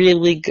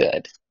really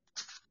good.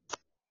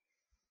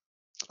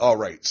 All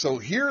right, so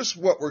here's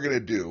what we're going to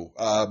do.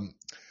 I'm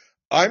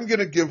going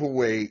to give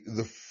away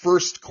the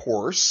first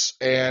course,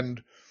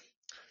 and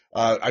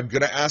I'm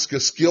going to ask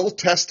a skill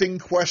testing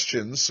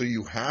question, so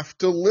you have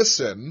to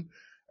listen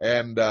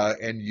and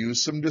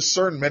use some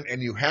discernment,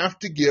 and you have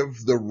to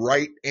give the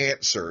right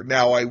answer.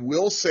 Now, I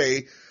will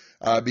say,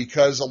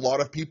 because a lot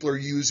of people are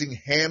using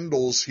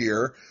handles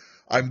here,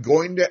 I'm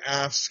going to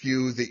ask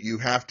you that you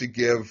have to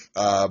give,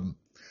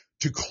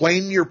 to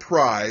claim your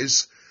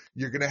prize,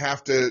 you're going to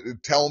have to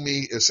tell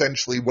me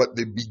essentially what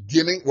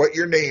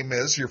your name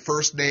is, your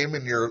first name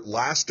and your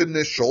last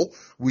initial,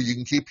 where you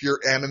can keep your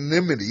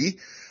anonymity,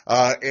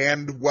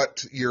 and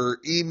what your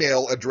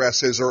email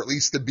address is, or at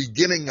least the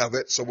beginning of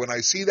it. So when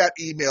I see that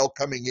email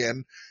coming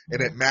in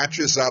and it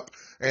matches up,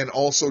 and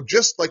also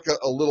just like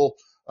a little,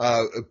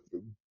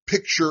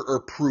 picture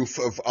or proof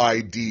of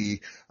ID,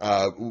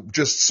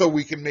 just so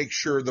we can make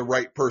sure the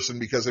right person,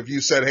 because if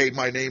you said, hey,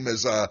 my name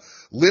is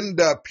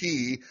Linda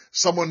P.,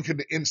 someone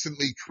can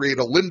instantly create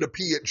a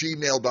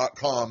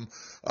lindap@gmail.com,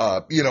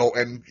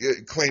 and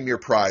claim your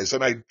prize.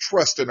 And I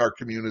trust in our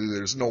community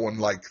there's no one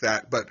like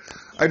that, but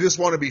I just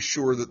want to be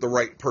sure that the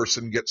right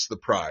person gets the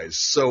prize.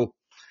 So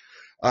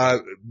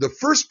The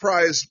first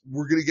prize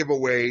we're going to give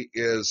away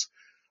is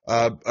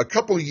a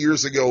couple of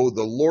years ago,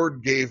 the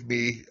Lord gave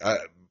me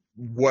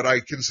what I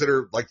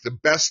consider like the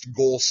best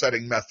goal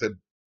setting method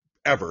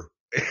ever.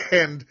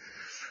 And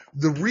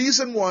the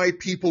reason why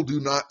people do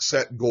not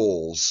set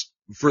goals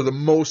for the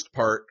most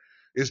part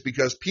is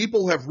because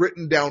people have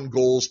written down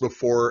goals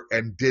before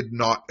and did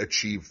not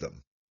achieve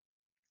them.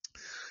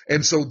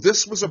 And so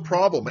this was a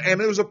problem, and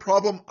it was a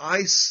problem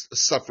I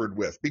suffered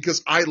with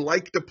because I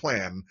like to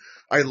plan.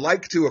 I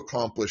like to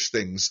accomplish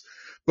things.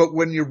 But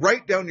when you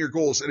write down your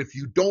goals, and if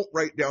you don't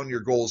write down your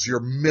goals, you're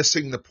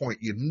missing the point.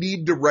 You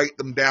need to write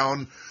them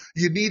down.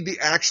 You need to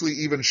actually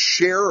even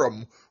share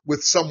them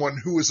with someone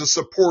who is a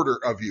supporter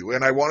of you.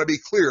 And I want to be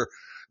clear,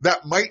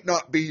 that might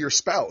not be your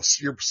spouse.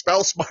 Your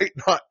spouse might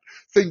not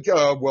think,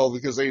 well,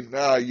 because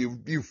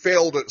you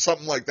failed at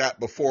something like that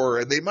before,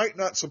 and they might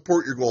not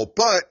support your goal.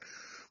 But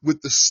with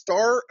the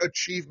STAR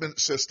achievement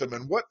system,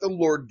 and what the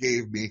Lord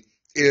gave me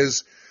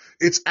is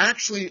it's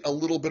actually a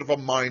little bit of a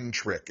mind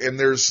trick. And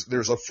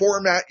there's a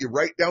format. You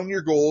write down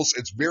your goals.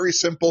 It's very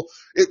simple.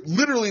 It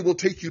literally will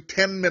take you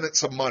 10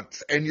 minutes a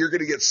month, and you're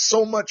going to get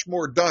so much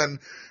more done.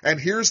 And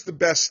here's the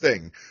best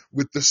thing.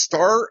 With the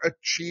STAR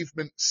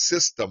achievement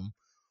system,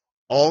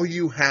 all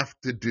you have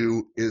to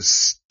do is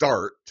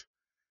start,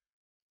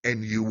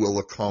 and you will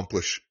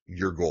accomplish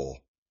your goal.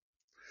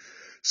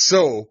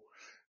 So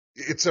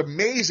it's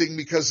amazing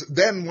because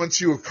then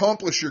once you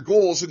accomplish your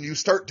goals and you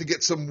start to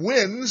get some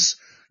wins,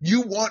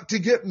 you want to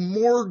get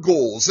more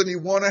goals and you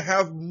want to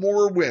have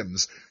more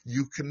wins.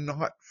 You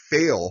cannot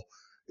fail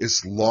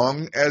as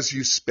long as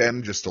you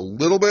spend just a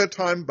little bit of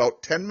time,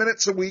 about 10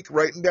 minutes a week,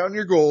 writing down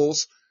your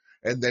goals,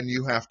 and then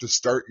you have to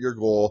start your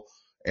goal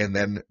and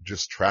then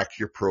just track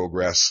your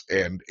progress.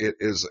 And it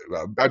is,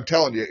 I'm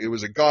telling you, it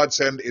was a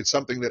godsend. It's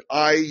something that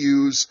I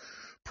use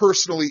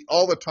personally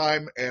all the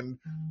time. And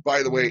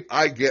by the way,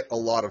 I get a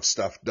lot of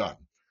stuff done.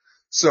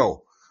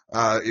 So,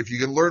 if you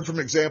can learn from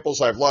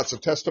examples, I have lots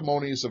of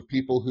testimonies of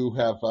people who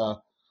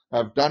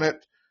have done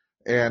it.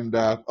 And,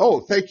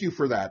 thank you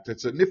for that.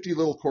 It's a nifty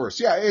little course.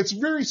 Yeah, it's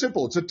very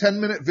simple. It's a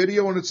 10-minute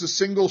video and it's a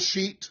single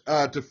sheet,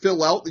 to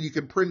fill out that you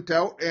can print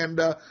out and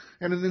an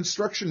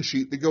instruction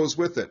sheet that goes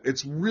with it.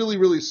 It's really,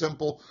 really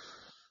simple.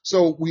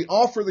 So we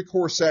offer the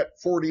course at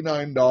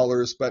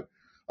 $49, but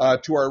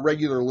to our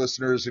regular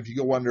listeners, if you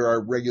go under our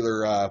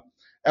regular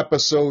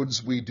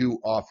episodes, we do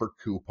offer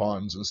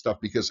coupons and stuff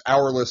because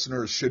our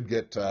listeners should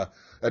get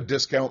a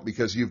discount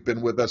because you've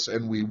been with us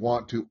and we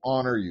want to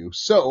honor you.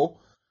 So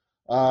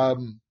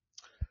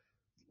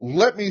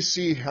let me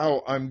see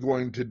how I'm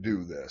going to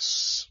do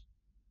this.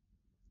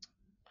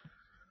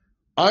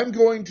 I'm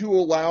going to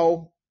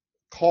allow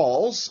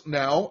calls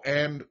now,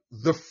 and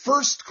the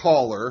first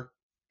caller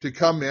to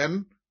come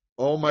in,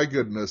 oh my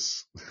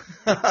goodness.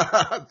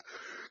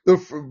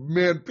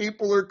 Man,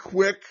 people are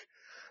quick.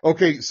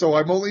 Okay, so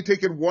I'm only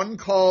taking one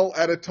call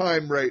at a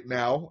time right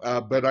now,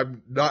 but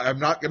I'm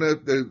not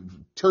going to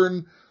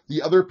turn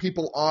the other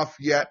people off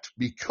yet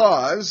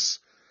because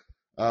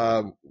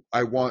I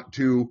want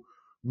to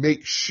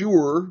make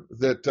sure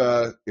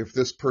that if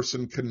this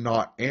person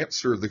cannot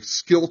answer the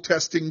skill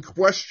testing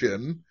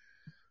question,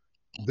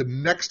 the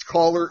next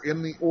caller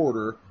in the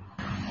order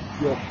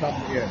will come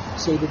in.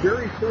 So the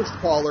very first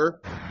caller,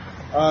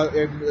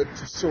 Triciamo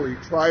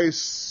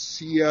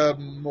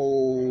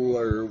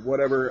or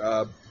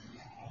whatever,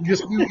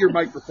 just mute your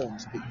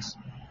microphones, please.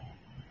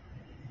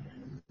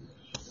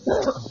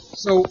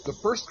 So the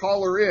first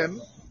caller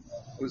in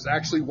was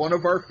actually one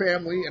of our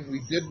family, and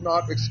we did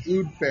not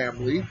exclude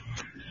family.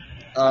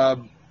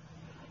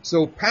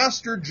 So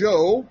Pastor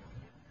Joe.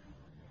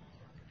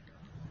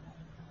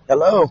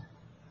 Hello.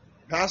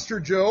 Pastor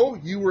Joe,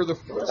 you were the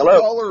first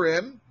caller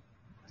in.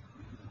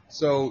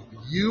 So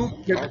you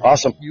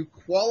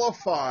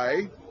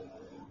qualify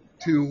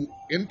to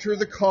enter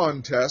the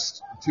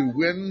contest to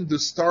win the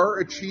STAR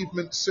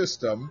Achievement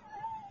System.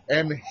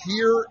 And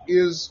here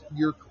is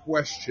your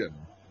question.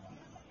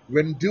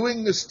 When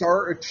doing the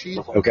STAR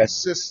Achievement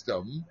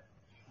System,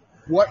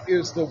 what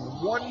is the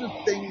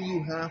one thing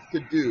you have to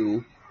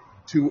do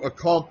to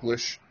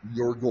accomplish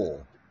your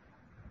goal?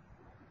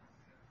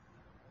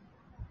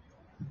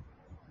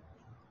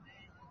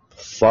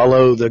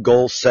 Follow the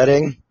goal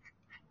setting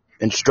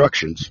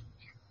instructions.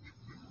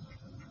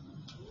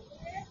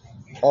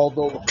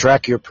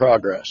 Track your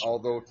progress.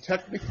 Although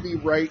technically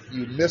right,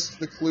 you missed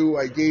the clue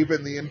I gave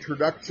in the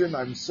introduction.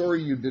 I'm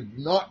sorry you did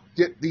not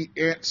get the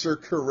answer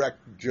correct,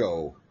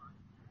 Joe.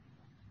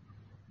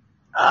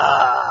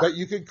 But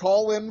you can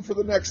call in for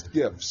the next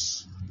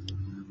gifts.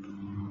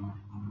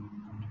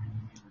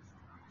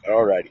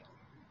 All righty.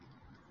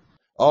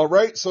 All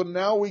right, so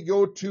now we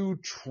go to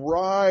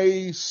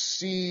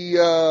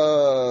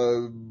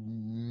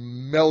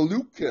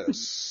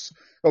Melucas.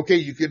 Okay,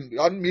 you can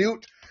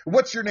unmute.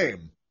 What's your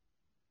name?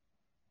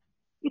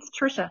 It's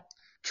Trisha.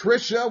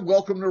 Trisha,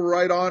 welcome to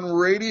Right On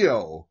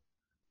Radio.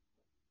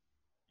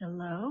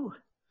 Hello.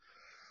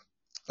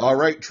 All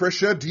right,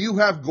 Trisha, do you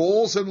have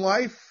goals in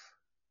life?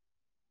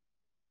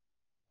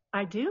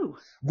 I do.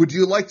 Would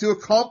you like to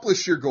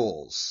accomplish your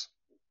goals?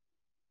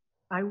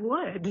 I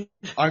would.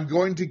 I'm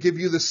going to give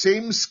you the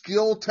same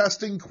skill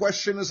testing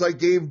question as I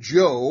gave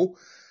Joe.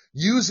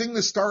 Using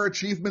the STAR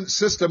achievement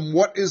system,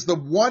 what is the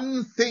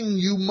one thing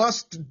you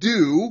must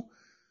do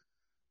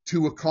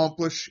to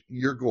accomplish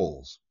your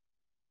goals?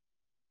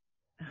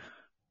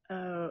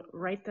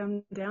 Write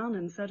them down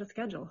and set a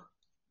schedule.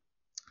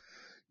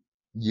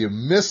 You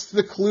missed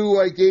the clue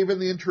I gave in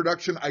the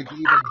introduction. I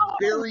gave a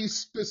very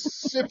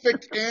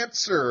specific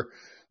answer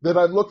that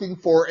I'm looking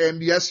for.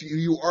 And yes,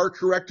 you are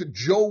correct.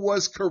 Joe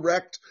was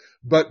correct.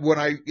 But when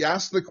I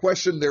asked the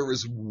question, there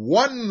is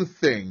one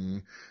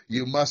thing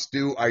you must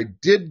do. I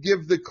did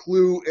give the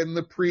clue in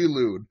the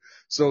prelude.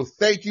 So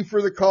thank you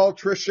for the call,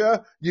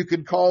 Tricia. You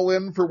can call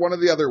in for one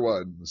of the other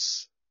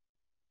ones.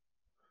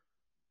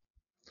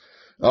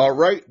 All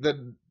right.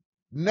 The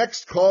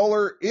next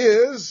caller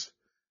is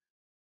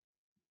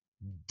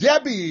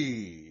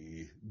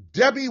Debbie.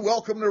 Debbie,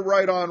 welcome to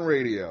Right On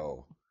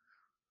Radio.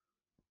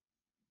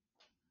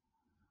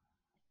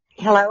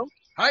 Hello?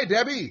 Hi,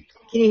 Debbie.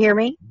 Can you hear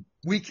me?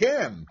 We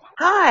can.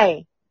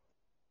 Hi.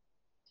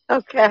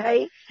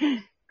 Okay.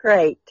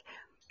 Great.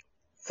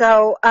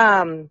 So,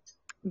 I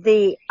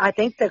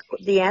think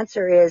the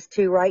answer is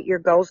to write your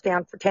goals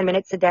down for 10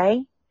 minutes a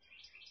day.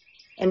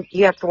 And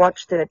you have to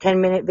watch the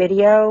 10-minute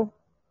video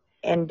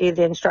and do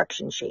the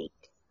instruction sheet.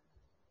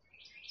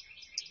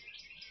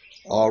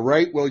 All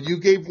right. Well, you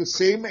gave the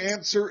same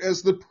answer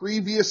as the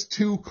previous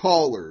two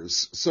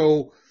callers.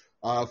 So,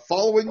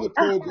 following the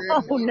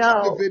program,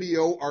 the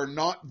video are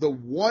not the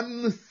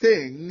one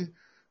thing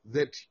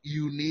that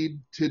you need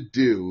to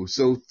do.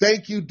 So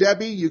thank you,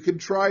 Debbie. You can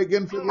try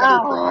again for the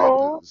other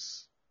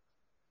prizes.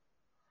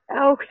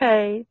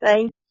 Okay.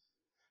 Thank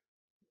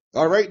you.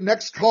 All right.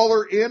 Next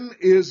caller in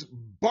is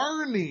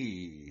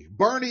Barney.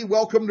 Barney,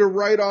 welcome to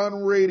Right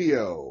On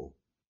Radio.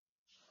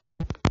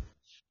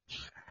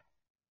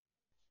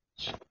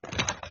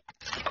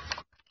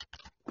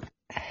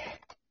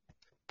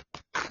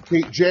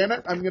 Okay, Jane,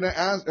 I'm going to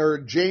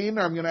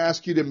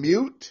ask you to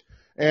mute.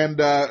 And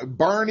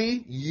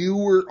Barney, you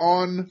were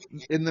on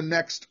in the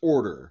next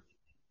order.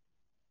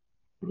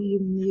 You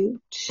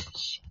mute.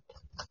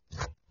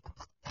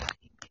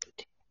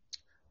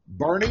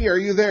 Barney, are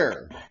you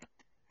there?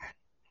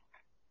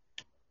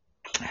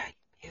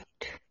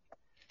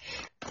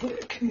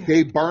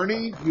 Okay,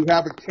 Barney, you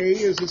have a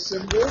K as a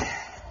symbol.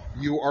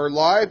 You are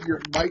live.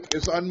 Your mic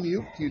is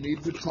unmute. You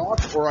need to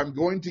talk, or I'm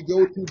going to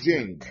go to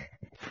Jane.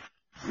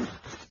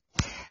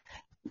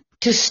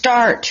 To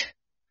start.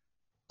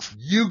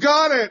 You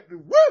got it.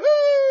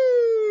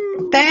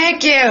 Woohoo!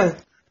 Thank you.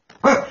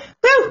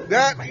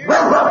 That is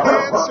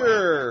the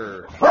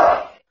answer.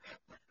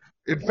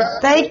 In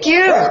fact, thank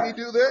you. Let me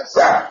do this.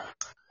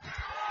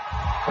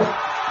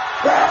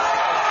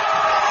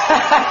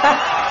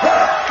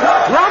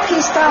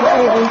 Rocky, stop,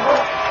 baby.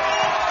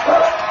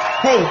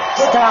 Hey,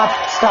 stop.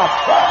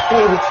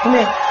 Baby, come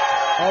here.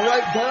 All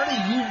right, Barney,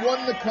 you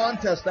won the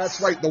contest.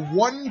 That's right. The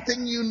one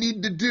thing you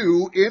need to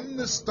do in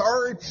the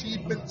STAR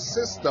achievement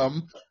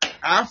system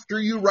after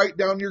you write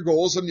down your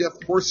goals, and of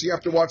course you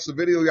have to watch the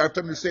video, you have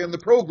to understand the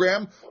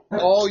program,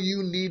 all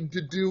you need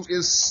to do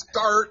is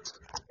start,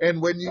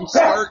 and when you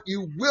start,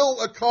 you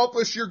will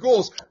accomplish your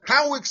goals.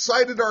 How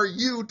excited are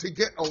you to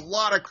get a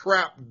lot of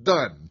crap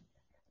done?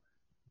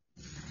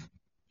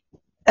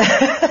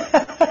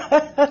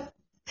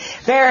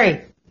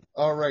 Very.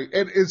 All right.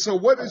 And so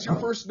what is your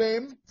first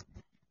name?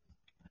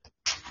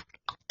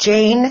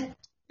 Jane.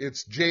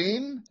 It's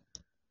Jane.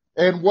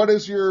 And what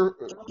is your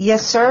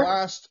yes, sir?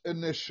 Last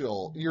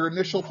initial? Your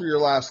initial for your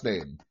last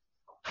name?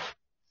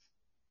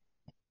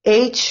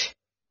 H.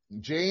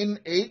 Jane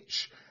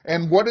H.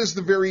 And what is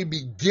the very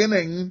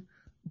beginning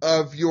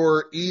of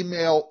your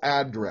email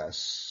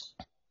address?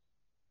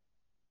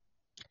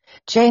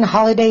 Jane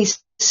Holiday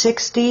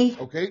 60.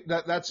 Okay,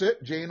 that's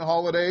it. Jane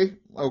Holiday.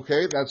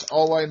 Okay, that's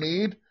all I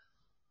need.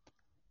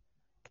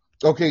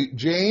 Okay,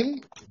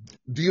 Jane,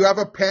 do you have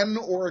a pen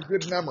or a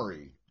good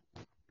memory?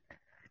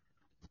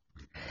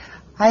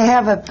 I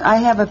have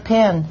a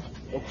pen.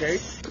 Okay.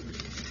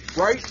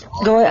 Right.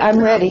 Go ahead,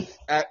 I'm ready.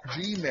 At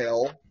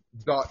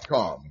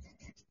gmail.com.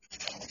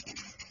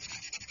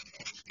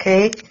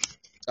 Okay.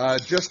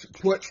 Just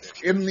put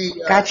in the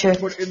gotcha.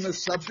 Put in the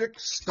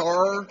subject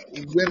STAR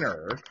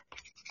winner.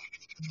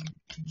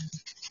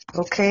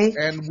 Okay.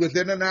 And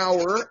within an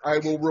hour, I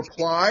will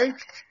reply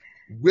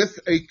with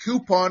a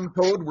coupon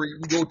code where you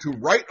can go to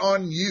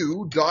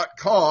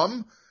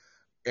writeonu.com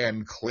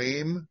and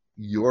claim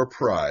your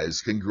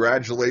prize.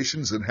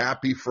 Congratulations and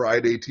happy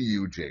Friday to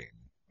you, Jane.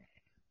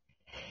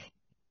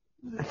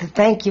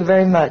 Thank you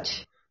very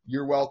much.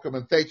 You're welcome,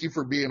 and thank you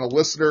for being a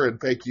listener, and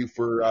thank you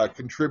for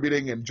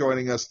contributing and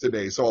joining us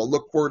today. So I'll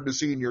look forward to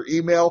seeing your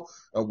email,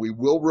 and we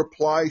will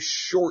reply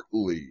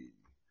shortly.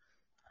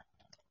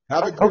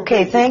 Have a good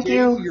okay, day. thank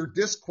you. You're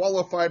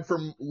disqualified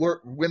from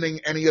winning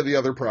any of the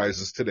other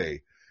prizes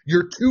today.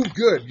 You're too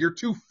good. You're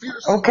too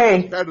fierce a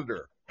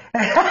competitor.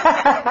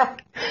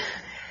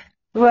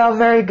 Well,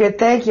 very good.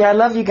 Thank you. I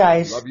love you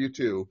guys. Love you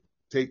too.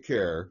 Take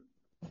care.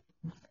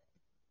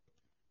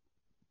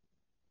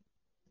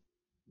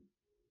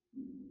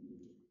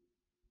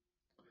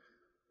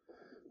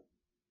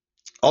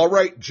 All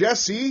right,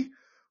 Jesse,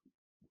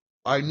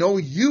 I know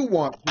you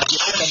want to get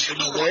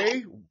something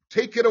away.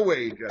 Take it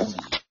away, Jesse.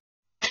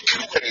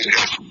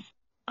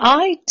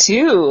 I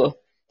do.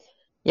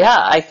 Yeah,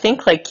 I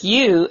think like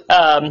you,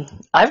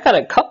 I've got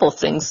a couple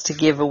things to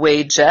give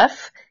away,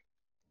 Jeff.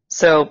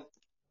 So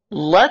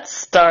let's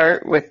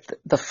start with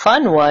the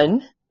fun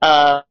one,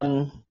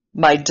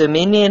 my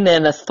Dominion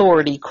and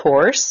Authority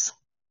course.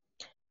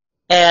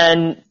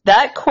 And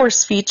that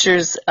course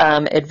features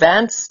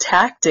advanced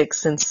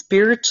tactics in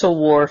spiritual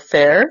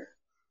warfare.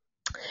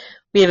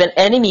 We have an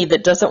enemy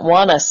that doesn't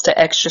want us to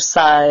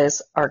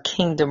exercise our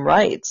kingdom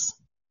rights.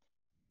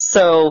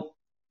 So,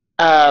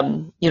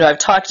 I've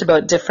talked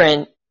about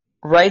different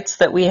rights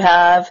that we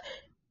have,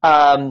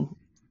 through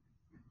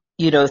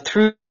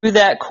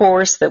that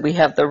course, that we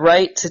have the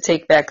right to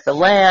take back the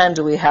land,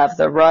 we have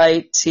the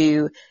right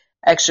to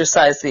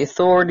exercise the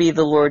authority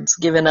the Lord's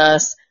given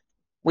us.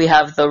 We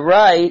have the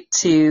right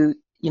to,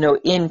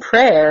 in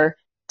prayer,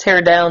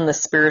 tear down the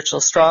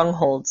spiritual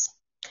strongholds.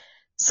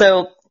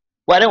 So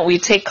why don't we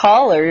take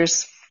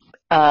callers?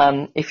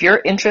 If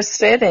you're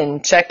interested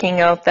in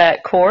checking out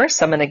that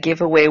course, I'm going to give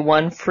away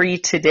one free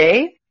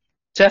today.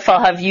 Jeff,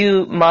 I'll have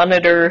you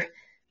monitor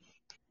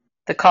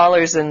the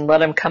callers and let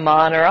them come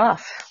on or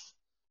off.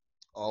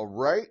 All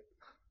right.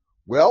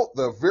 Well,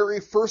 the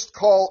very first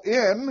call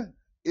in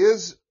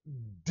is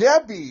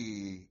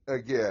Debbie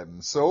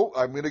again. So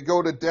I'm going to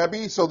go to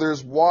Debbie. So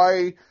there's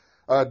WYSCZ.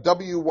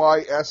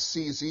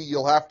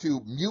 You'll have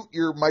to mute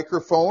your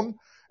microphone.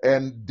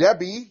 And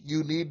Debbie,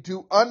 you need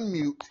to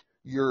unmute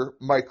your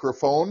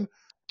microphone.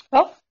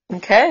 Oh,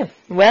 okay.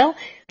 Well,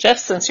 Jeff,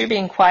 since you're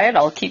being quiet,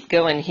 I'll keep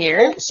going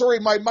here. Oh, sorry,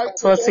 my microphone.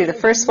 So let's see, the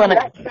first one.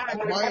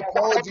 My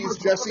apologies,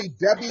 Jesse.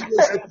 Debbie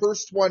was the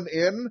first one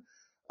in.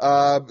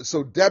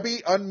 So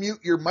Debbie,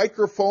 unmute your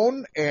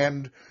microphone,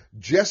 and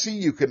Jesse,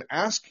 you can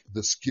ask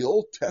the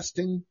skill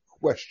testing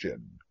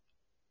question.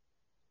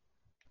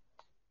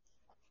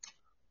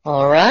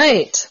 All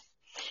right.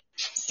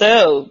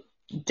 So,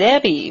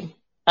 Debbie,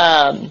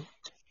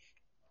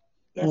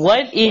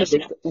 what is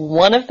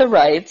one of the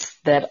rights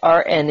that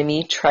our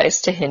enemy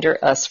tries to hinder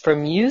us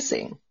from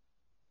using?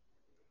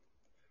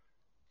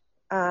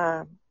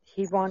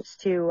 He wants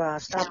to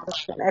stop us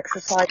from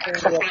exercising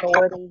the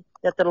authority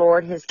that the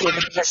Lord has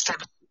given us.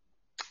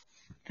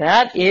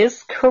 That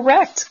is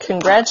correct.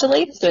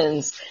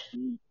 Congratulations.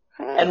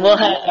 And we'll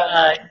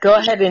have, go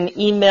ahead and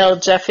email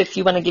Jeff if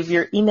you want to give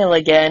your email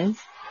again.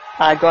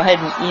 Go ahead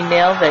and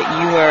email that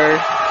you are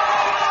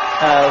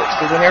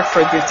the winner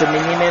for the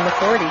Dominion and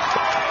Authority.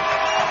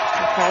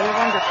 Okay,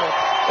 wonderful.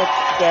 It's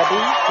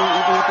Debbie,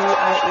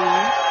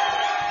 D-E-B-B-I-E,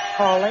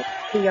 Pollock,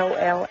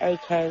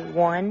 P-O-L-A-K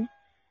 1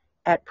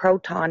 at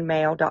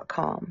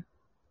protonmail.com.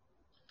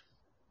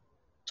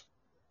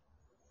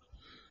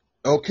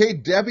 Okay,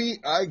 Debbie,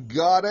 I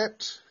got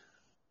it.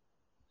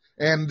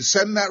 And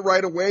send that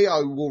right away.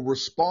 I will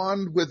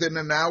respond within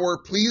an hour.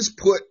 Please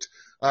put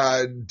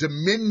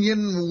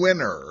Dominion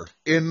winner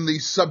in the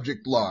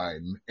subject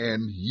line,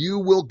 and you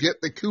will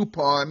get the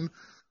coupon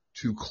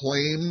to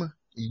claim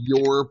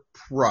your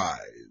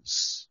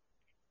prize.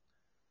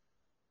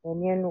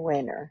 Dominion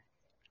winner.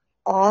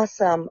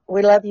 Awesome.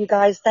 We love you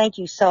guys. Thank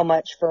you so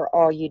much for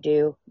all you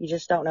do. You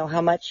just don't know how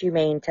much you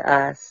mean to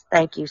us.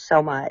 Thank you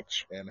so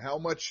much. And how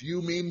much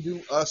you mean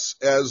to us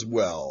as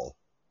well.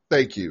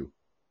 Thank you.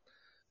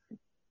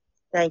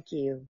 Thank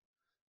you.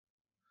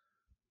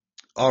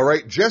 All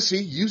right,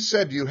 Jesse, you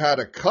said you had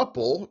a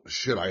couple.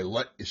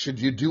 Should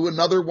you do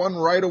another one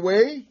right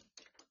away?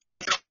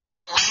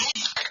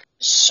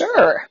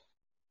 Sure.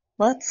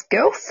 Let's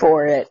go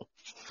for it.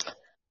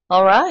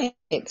 All right.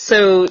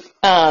 So,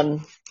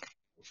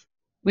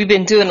 we've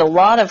been doing a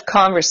lot of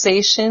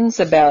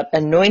conversations about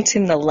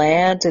anointing the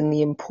land and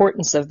the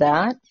importance of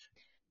that.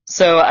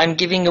 So I'm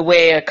giving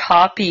away a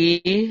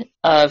copy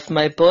of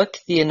my book,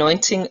 The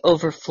Anointing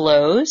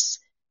Overflows.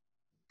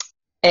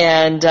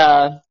 And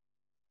that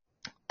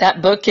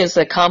book is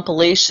a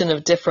compilation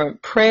of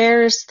different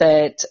prayers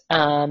that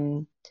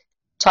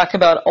talk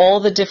about all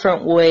the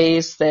different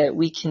ways that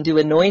we can do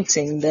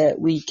anointing, that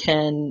we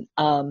can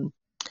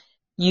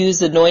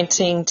use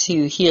anointing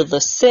to heal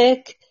the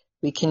sick.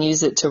 We can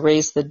use it to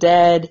raise the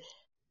dead.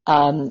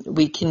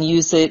 We can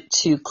use it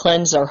to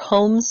cleanse our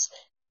homes.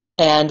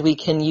 And we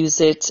can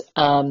use it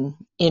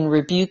in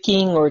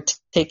rebuking or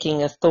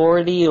taking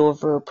authority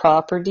over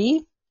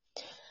property.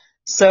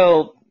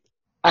 So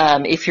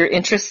if you're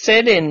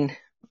interested in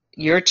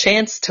your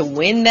chance to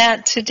win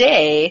that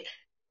today,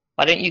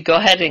 why don't you go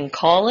ahead and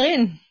call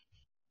in?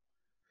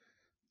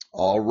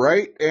 All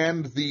right.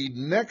 And the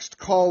next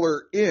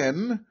caller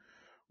in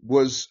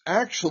was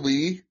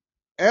actually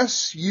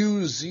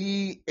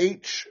SUZHOL.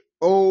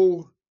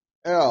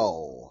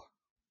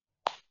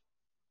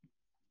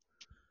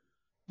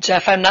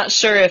 Jeff, I'm not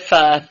sure if,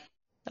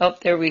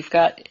 there we've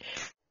got,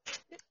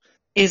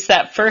 is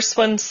that first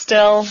one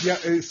still?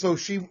 Yeah, so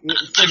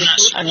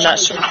I'm not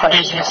sure if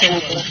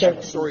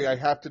I sorry, I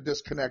have to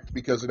disconnect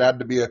because it had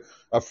to be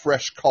a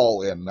fresh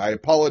call in. I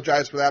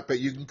apologize for that, but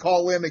you can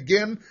call in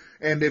again,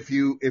 and if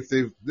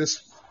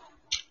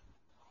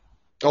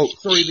Oh,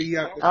 sorry.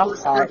 The I'm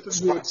first sorry.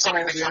 person who had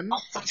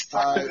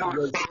called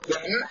in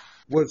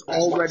was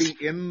already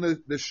in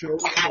the show,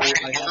 so I had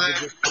to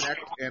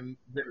disconnect, and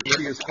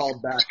she is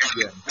called back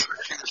again.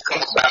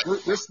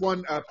 This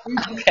one,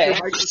 please mute your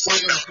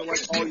microphone until I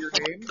call your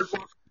name.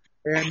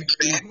 And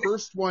the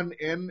first one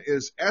in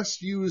is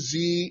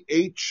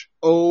SUZHOL.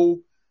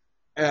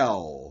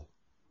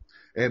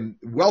 And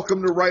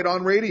welcome to Right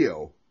On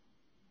Radio.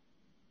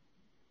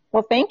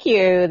 Well, thank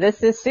you.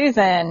 This is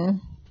Susan.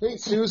 Hey,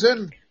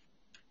 Susan.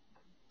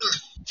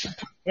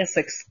 Yes,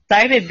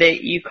 excited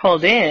that you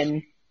called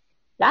in.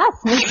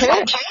 Yes, me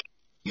too.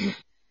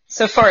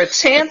 So for a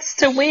chance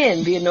to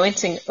win, the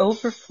anointing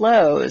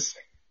overflows.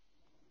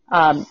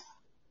 I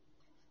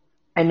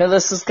know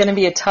this is going to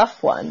be a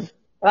tough one.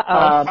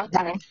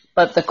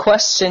 But the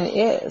question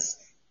is,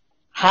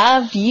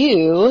 have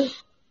you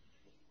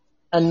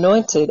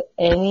anointed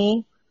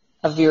any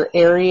of your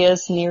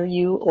areas near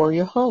you or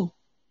your home?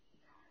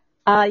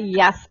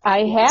 Yes, I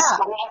have.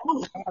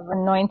 I have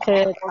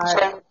anointed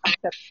our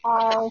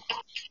house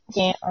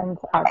and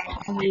our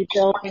community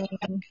building,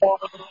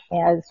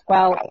 as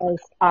well as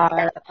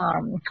our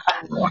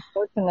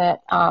unfortunate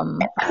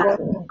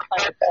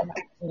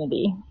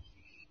community.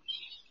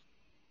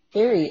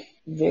 Very,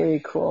 very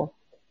cool.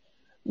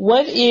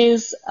 What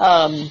is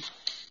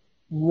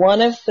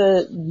one of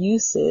the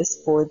uses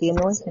for the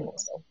anointing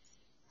oil?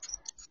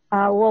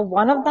 Well,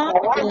 one of them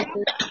is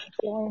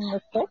healing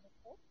the sick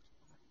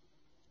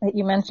that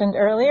you mentioned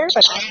earlier,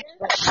 but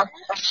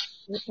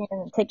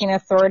taking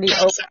authority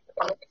over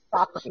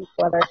property,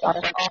 whether it's our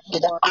home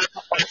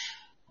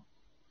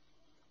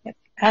or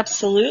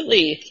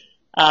Absolutely.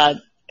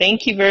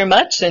 Thank you very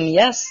much. And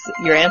yes,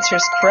 your answer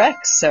is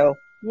correct. So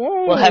Yay.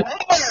 We'll have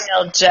to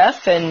email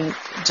Jeff and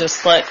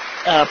just put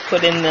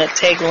in the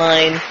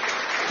tagline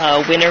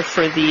winner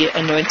for the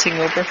anointing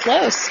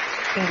overflows.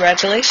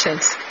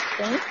 Congratulations.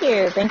 Thank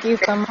you. Thank you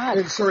so much.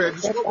 And sorry,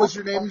 what was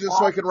your name, just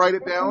so I can write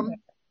it down?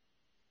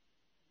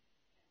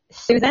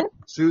 Susan.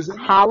 Susan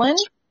Holland.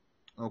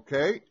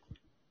 Okay.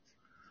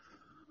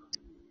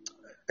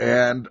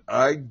 And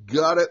I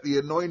got it. The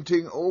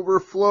anointing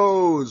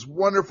overflows.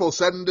 Wonderful.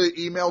 Send an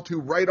email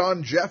to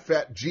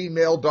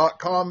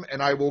rightonjeff@gmail.com,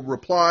 and I will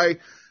reply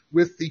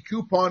with the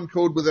coupon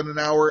code within an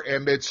hour.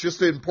 And it's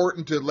just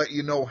important to let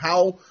you know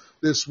how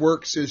this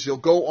works is you'll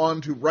go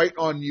on to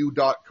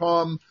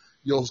rightoну.com.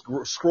 You'll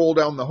scroll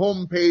down the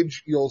home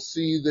page. You'll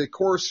see the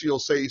course. You'll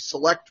say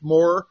select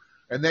more,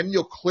 and then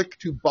you'll click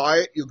to buy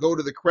it. You'll go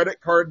to the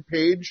credit card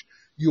page.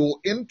 You'll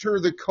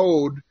enter the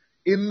code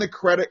in the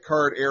credit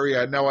card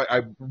area. Now,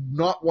 I'm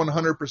not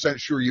 100%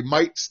 sure. You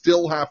might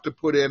still have to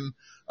put in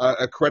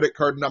a credit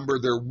card number.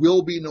 There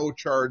will be no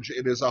charge.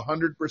 It is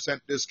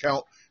 100%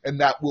 discount, and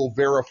that will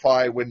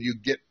verify when you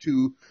get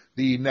to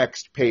the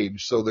next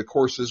page. So the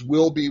courses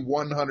will be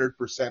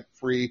 100%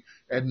 free,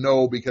 and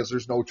no, because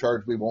there's no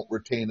charge, we won't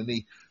retain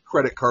any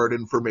credit card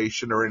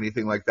information or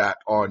anything like that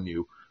on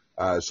you.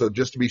 So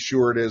just to be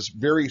sure, it is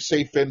very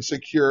safe and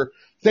secure.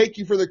 Thank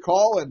you for the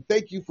call, and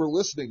thank you for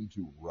listening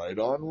to Right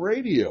On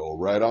Radio.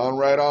 Right on,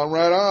 right on,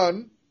 right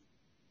on.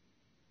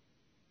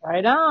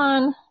 Right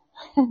on.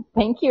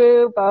 Thank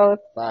you both.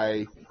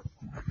 Bye.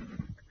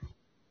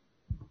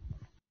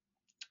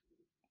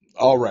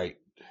 All right.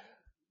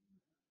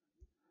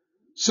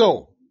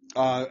 So,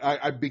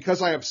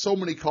 because I have so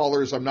many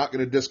callers, I'm not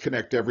going to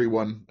disconnect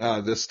everyone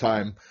this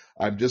time.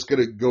 I'm just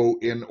going to go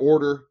in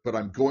order, but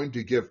I'm going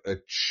to give a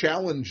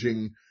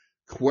challenging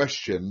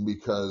question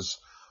because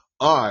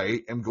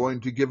I am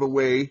going to give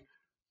away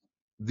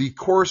the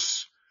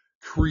course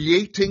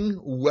Creating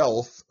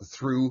Wealth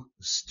Through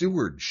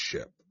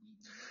Stewardship.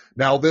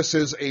 Now, this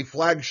is a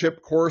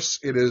flagship course.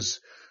 It is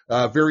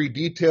very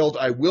detailed.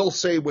 I will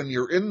say when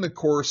you're in the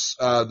course,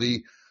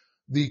 the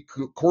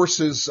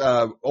courses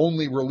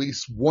only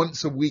release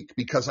once a week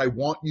because I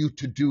want you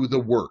to do the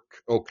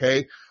work,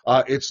 okay?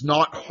 It's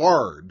not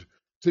hard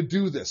to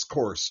do this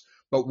course,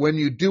 but when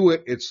you do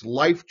it, it's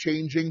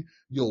life-changing.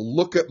 You'll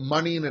look at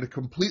money in a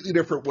completely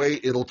different way.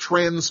 It'll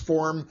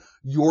transform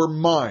your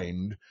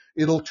mind.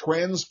 It'll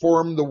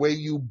transform the way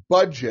you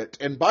budget.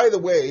 And by the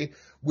way,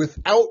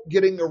 without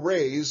getting a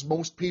raise,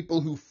 most people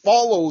who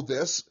follow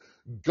this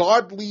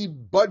godly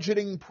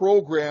budgeting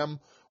program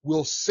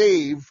will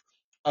save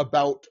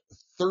about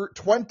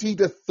 20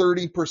 to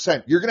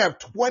 30%. You're going to have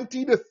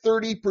 20 to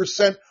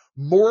 30%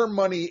 more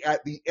money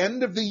at the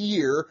end of the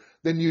year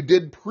than you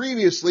did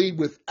previously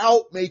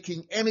without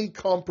making any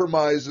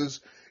compromises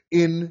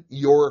in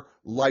your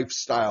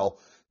lifestyle.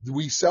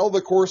 We sell the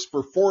course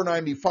for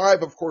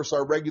 $4.95. Of course,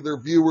 our regular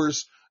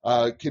viewers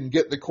can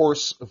get the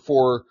course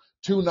for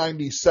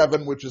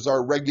 $2.97, which is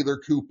our regular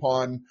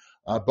coupon.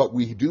 But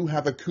we do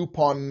have a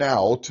coupon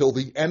now till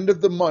the end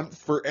of the month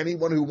for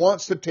anyone who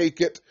wants to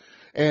take it.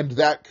 And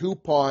that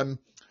coupon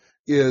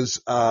is,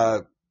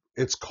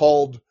 it's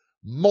called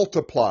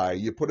Multiply.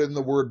 You put in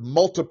the word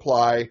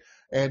multiply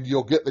and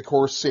you'll get the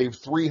course, save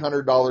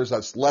 $300.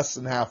 That's less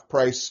than half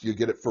price. You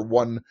get it for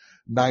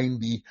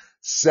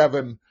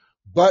 $197.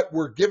 But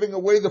we're giving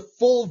away the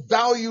full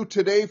value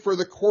today for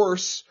the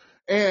course.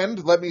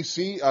 And let me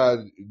see,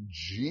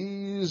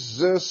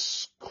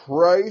 Jesus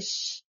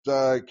Christ,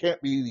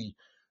 can't be the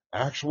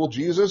actual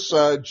Jesus.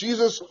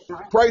 Jesus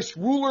Christ,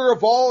 ruler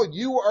of all,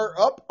 you are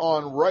up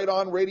on Right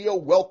On Radio.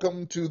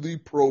 Welcome to the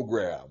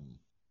program.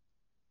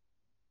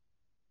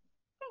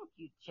 Thank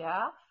you,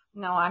 Jeff.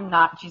 No, I'm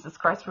not Jesus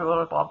Christ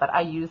ruler of all, but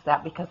I use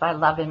that because I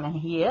love him and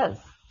he is.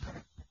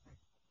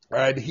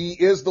 And he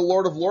is the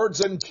Lord of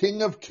Lords and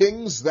King of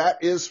Kings,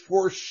 that is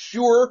for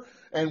sure.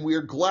 And we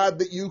are glad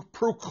that you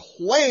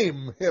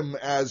proclaim him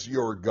as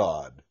your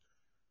God.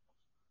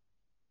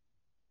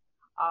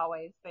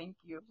 Always, thank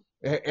you.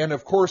 And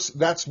of course,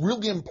 that's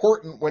really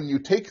important when you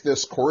take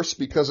this course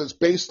because it's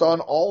based on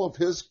all of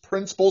his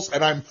principles.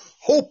 And I'm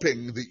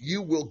hoping that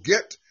you will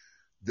get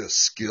the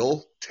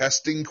skill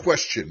testing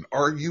question.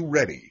 Are you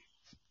ready?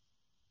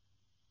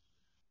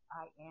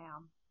 I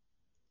am.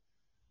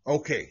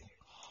 Okay.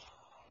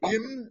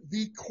 In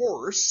the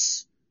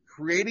course,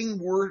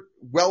 Creating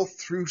Wealth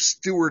Through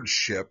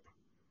Stewardship,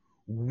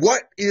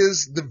 what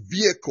is the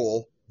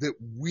vehicle that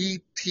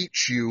we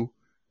teach you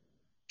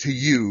to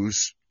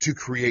use to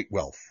create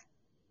wealth?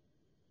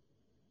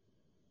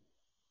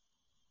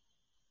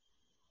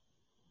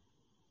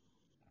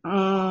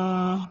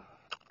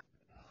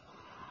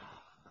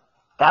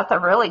 That's a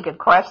really good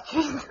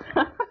question.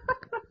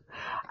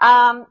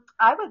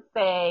 I would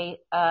say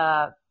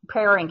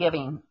prayer and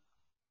giving.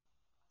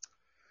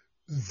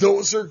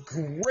 Those are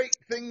great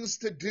things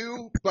to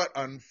do, but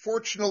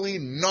unfortunately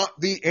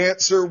not the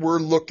answer we're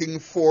looking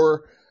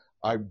for.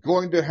 I'm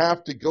going to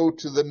have to go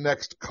to the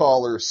next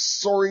caller.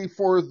 Sorry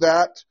for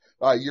that.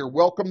 You're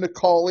welcome to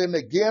call in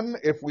again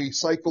if we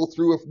cycle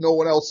through if no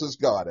one else has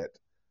got it.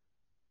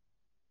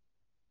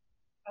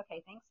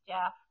 Okay, thanks,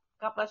 Jeff.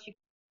 God bless you.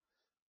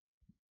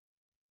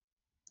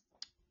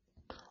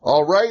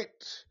 All right.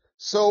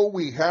 So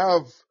we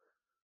have,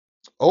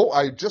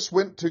 I just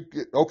went to,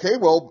 okay,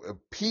 well,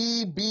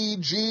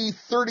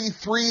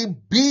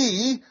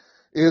 PBG33B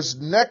is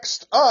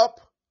next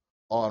up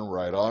on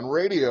Right On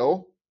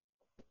Radio.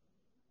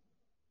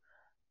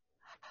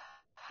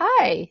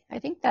 Hi, I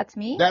think that's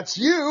me. That's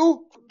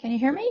you. Can you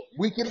hear me?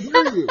 We can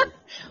hear you.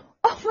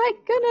 Oh my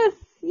goodness.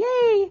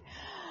 Yay.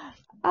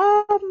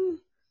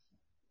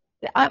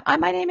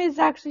 My name is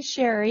actually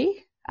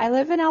Sherry. I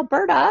live in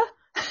Alberta.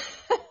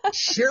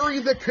 Sherry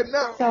the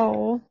Canuck.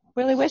 So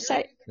really wish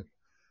I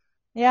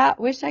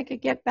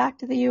could get back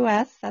to the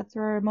U.S. That's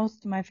where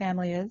most of my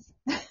family is.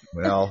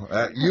 Well,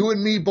 you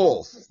and me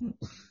both.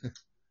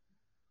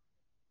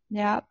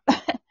 Yeah.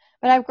 But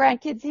I have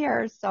grandkids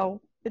here, so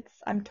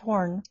I'm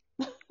torn.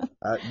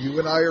 You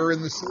and I are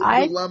in the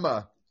same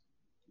dilemma.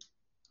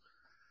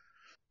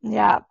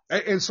 Yeah.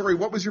 And sorry,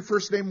 what was your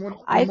first name one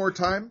more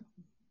time?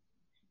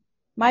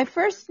 My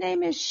first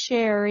name is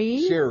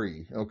Sherry.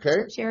 Sherry,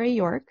 okay. Sherry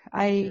York.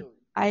 I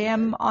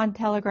am on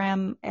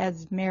Telegram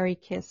as Mary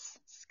Kiss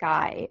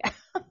Sky.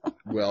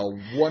 Well,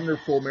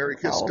 wonderful, Mary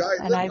Kiss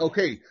Sky.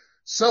 Okay,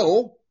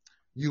 so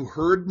you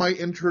heard my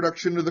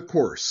introduction to the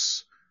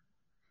course.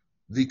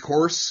 The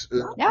course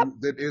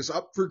that is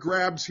up for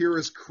grabs here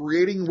is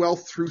Creating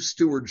Wealth Through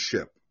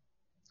Stewardship.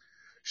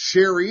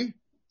 Sherry,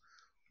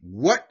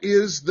 what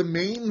is the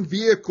main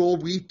vehicle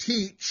we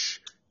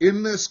teach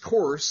in this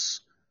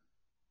course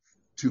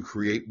to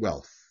create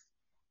wealth?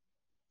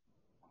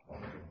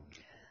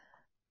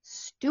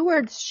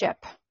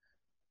 Stewardship.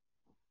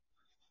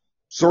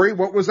 Sorry,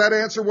 what was that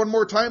answer? One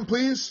more time,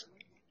 please.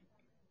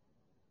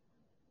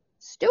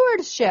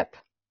 Stewardship.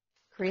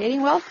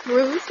 Creating wealth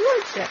through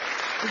stewardship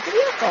is the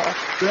vehicle.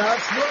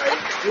 That's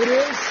right. It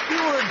is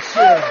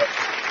stewardship.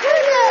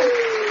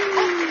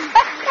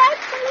 I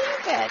can't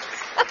believe it.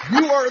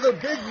 You are the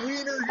big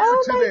wiener here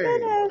today.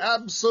 Goodness.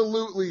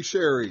 Absolutely,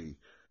 Sherry.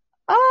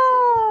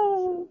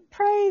 Oh,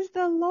 praise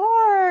the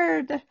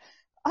Lord.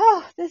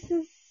 Oh, this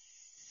is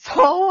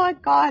so a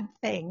God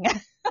thing.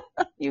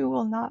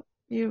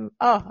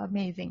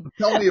 Amazing.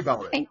 Tell me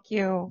about it. Thank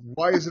you.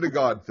 Why is it a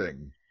God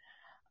thing?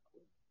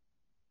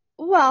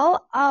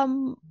 Well,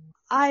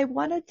 I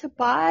wanted to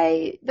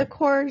buy the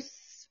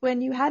course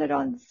when you had it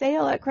on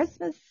sale at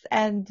Christmas,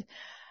 and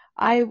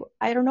I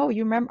don't know,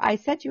 you remember, I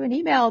sent you an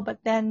email, but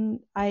then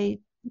I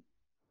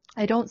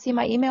don't see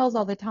my emails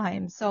all the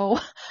time. So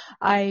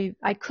I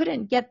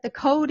couldn't get the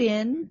code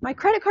in. My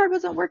credit card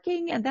wasn't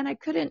working, and then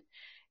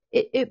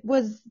it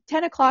was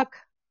 10 o'clock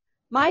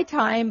my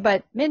time,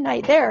 but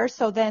midnight there.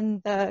 So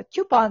then the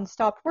coupon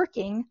stopped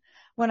working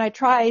when I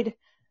tried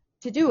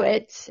to do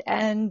it,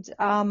 and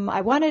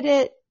I wanted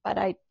it, but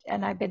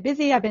I've been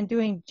busy. I've been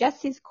doing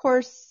Jesse's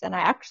course, and I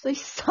actually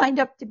signed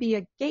up to be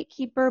a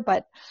gatekeeper,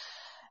 but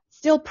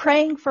still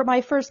praying for my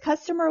first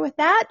customer with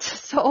that.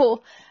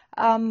 So,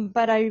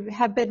 but I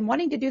have been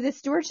wanting to do this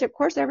stewardship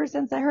course ever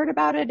since I heard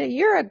about it a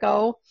year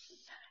ago.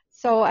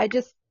 So I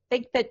just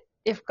think that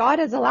if God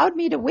has allowed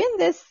me to win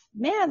this,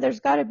 man, there's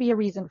got to be a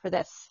reason for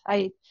this.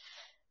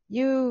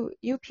 You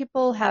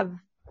people have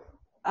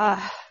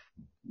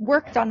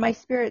worked on my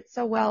spirit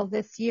so well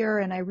this year,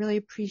 and I really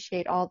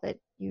appreciate all that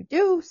you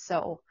do.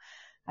 So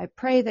I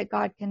pray that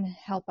God can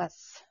help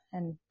us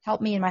and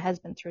help me and my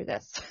husband through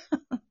this.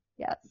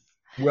 Yes.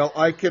 Well,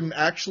 I can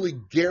actually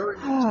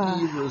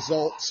guarantee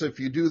results if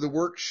you do the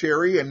work,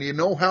 Sherry, and you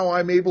know how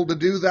I'm able to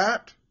do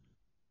that?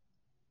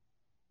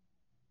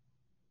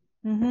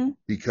 Mm-hmm.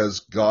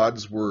 Because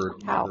God's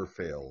word How? never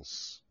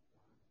fails.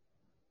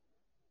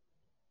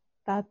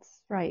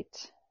 That's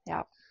right.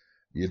 Yeah.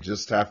 You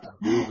just have to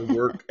do the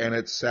work, and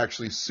it's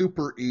actually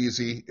super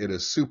easy. It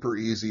is super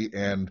easy,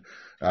 and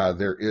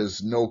there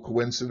is no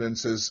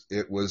coincidences.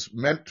 It was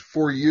meant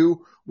for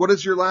you. What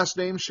is your last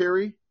name,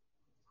 Sherry?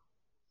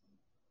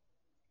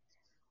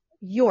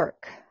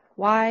 York.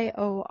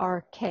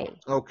 Y-O-R-K.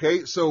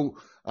 Okay, so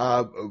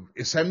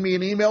send me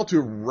an email to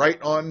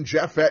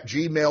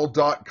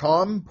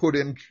writeonjeff@gmail.com. Put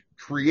in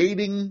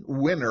creating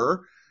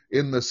winner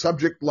in the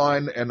subject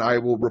line, and I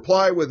will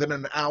reply within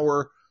an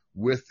hour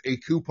with a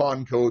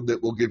coupon code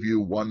that will give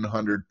you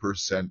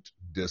 100%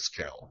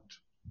 discount.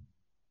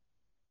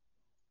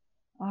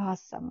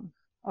 Awesome.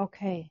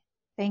 Okay.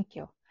 Thank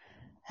you.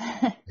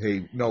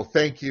 Hey, no,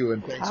 thank you,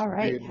 and thanks All for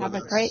right. being Have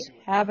with a us.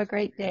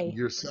 great day.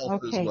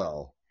 Yourself as Okay.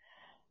 well.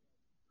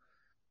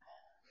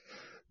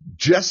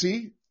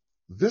 Jesse,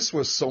 this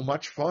was so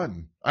much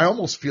fun. I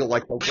almost feel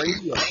like a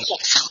radio.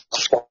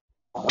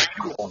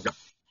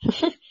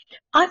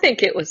 I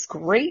think it was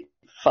great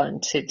fun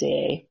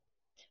today.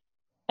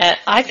 And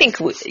I think,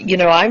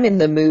 I'm in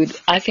the mood.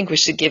 I think we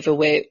should give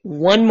away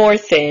one more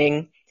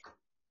thing,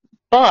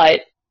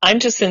 but I'm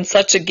just in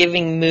such a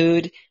giving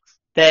mood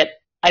that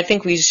I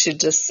think we should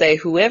just say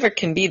whoever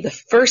can be the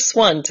first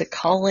one to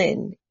call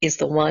in is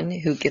the one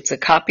who gets a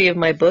copy of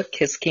my book,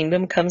 His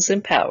Kingdom Comes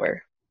in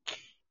Power.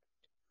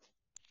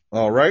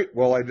 All right.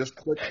 Well, I just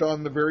clicked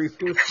on the very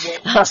first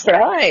one. All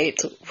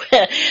right.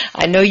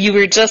 I know you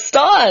were just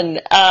on.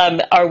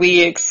 Are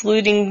we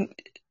excluding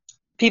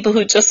people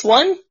who just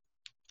won?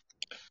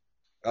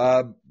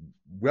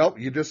 Well,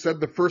 you just said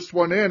the first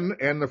one in,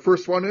 and the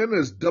first one in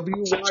is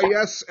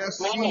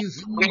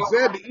WYSSCZE.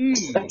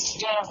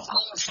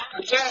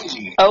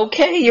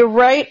 Okay, you're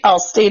right. I'll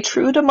stay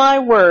true to my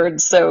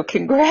word. So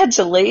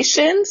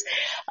congratulations.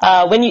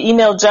 When you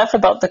email Jeff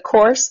about the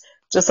course,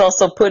 just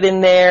also put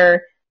in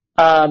there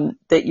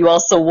that you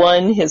also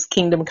won His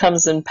Kingdom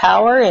Comes in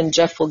Power, and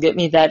Jeff will get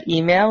me that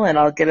email, and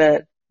I'll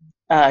get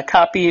a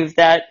copy of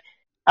that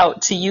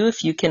out to you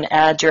if you can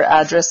add your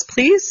address,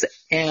 please,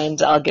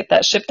 and I'll get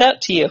that shipped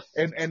out to you.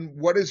 And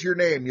what is your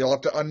name? You'll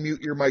have to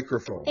unmute your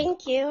microphone.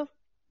 Thank you.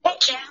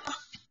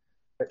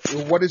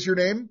 What is your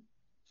name?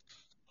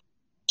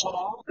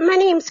 My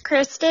name's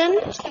Kristen.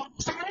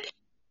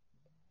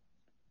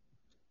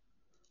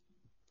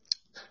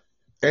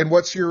 And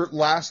what's your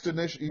last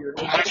initial?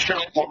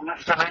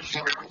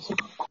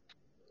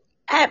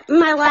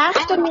 My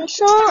last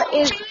initial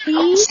is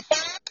V.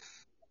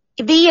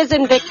 V is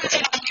in Victor.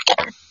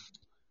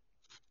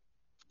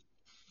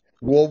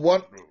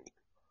 Well,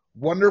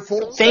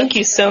 wonderful. Thank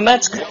you so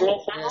much.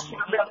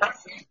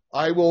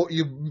 I will.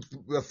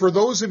 For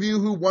those of you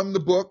who won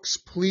the books,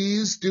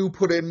 please do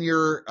put in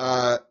your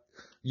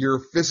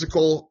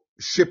physical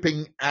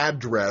shipping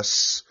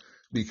address,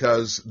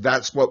 because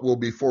that's what will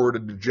be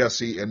forwarded to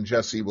Jesse, and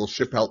Jesse will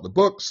ship out the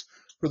books.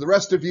 For the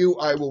rest of you,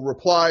 I will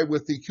reply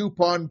with the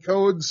coupon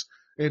codes,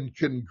 and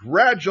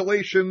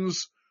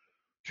congratulations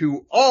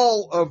to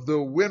all of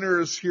the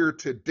winners here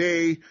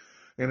today.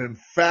 And in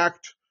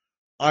fact,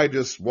 I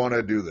just want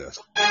to do this.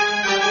 Big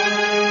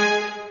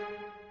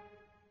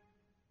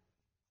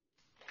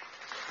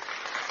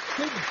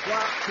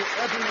clap to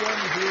everyone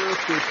here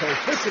for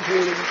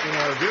participating in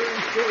our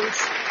very first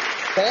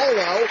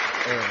Fallout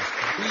and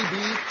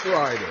 3B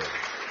Friday.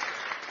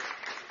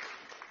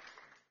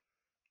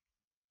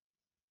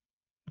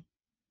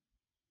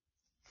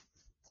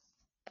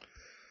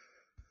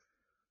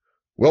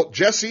 Well,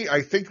 Jesse,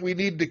 I think we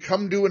need to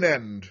come to an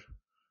end.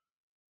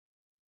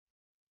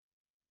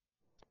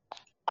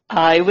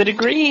 I would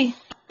agree.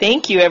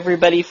 Thank you,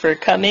 everybody, for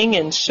coming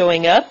and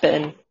showing up,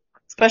 and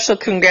special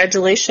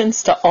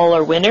congratulations to all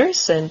our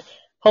winners, and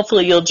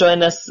hopefully you'll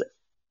join us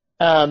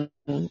the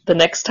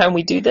next time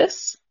we do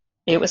this.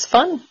 It was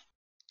fun.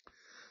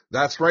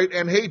 That's right.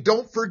 And hey,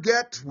 don't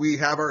forget, we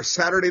have our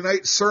Saturday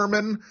night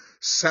sermon,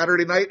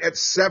 Saturday night at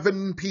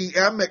 7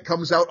 p.m. It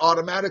comes out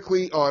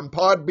automatically on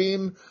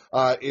Podbean.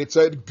 It's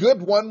a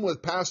good one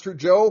with Pastor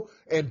Joe.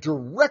 And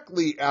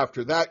directly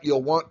after that,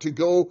 you'll want to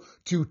go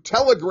to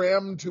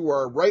Telegram to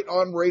our Right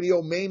On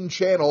Radio main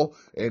channel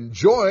and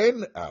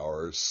join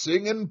our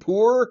Singin'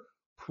 Poor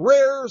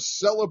prayer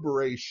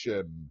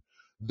celebration.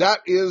 That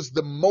is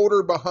the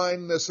motor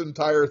behind this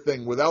entire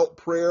thing. Without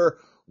prayer,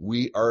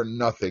 we are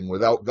nothing.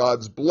 Without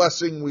God's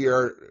blessing, we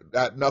are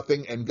at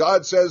nothing. And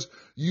God says,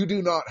 you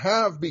do not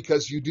have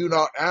because you do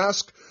not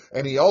ask.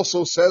 And he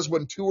also says,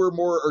 when two or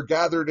more are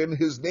gathered in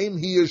his name,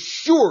 he is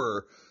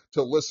sure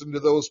to listen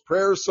to those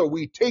prayers. So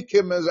we take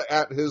him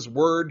at his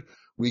word.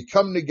 We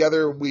come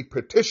together and we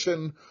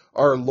petition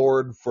our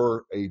Lord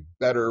for a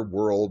better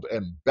world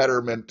and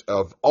betterment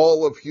of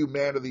all of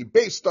humanity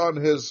based on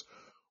his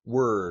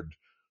word.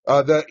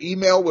 The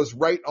email was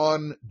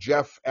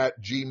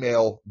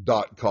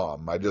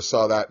rightonjeff@gmail.com. I just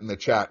saw that in the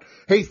chat.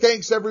 Hey,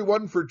 thanks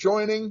everyone for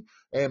joining,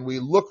 and we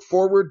look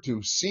forward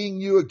to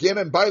seeing you again.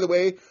 And by the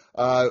way,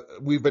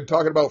 we've been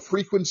talking about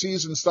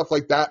frequencies and stuff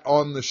like that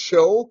on the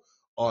show.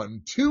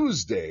 On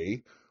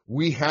Tuesday,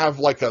 we have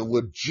like a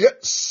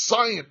legit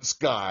science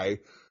guy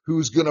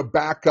who's going to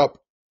back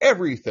up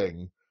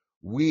everything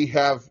we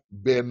have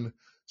been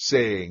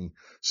saying.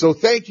 So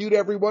thank you to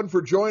everyone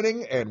for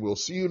joining, and we'll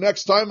see you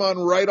next time on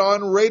Right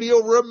On Radio.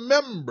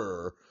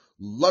 Remember,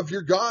 love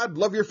your God,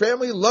 love your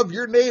family, love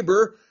your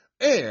neighbor,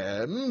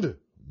 and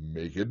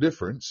make a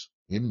difference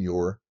in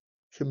your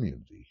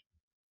community.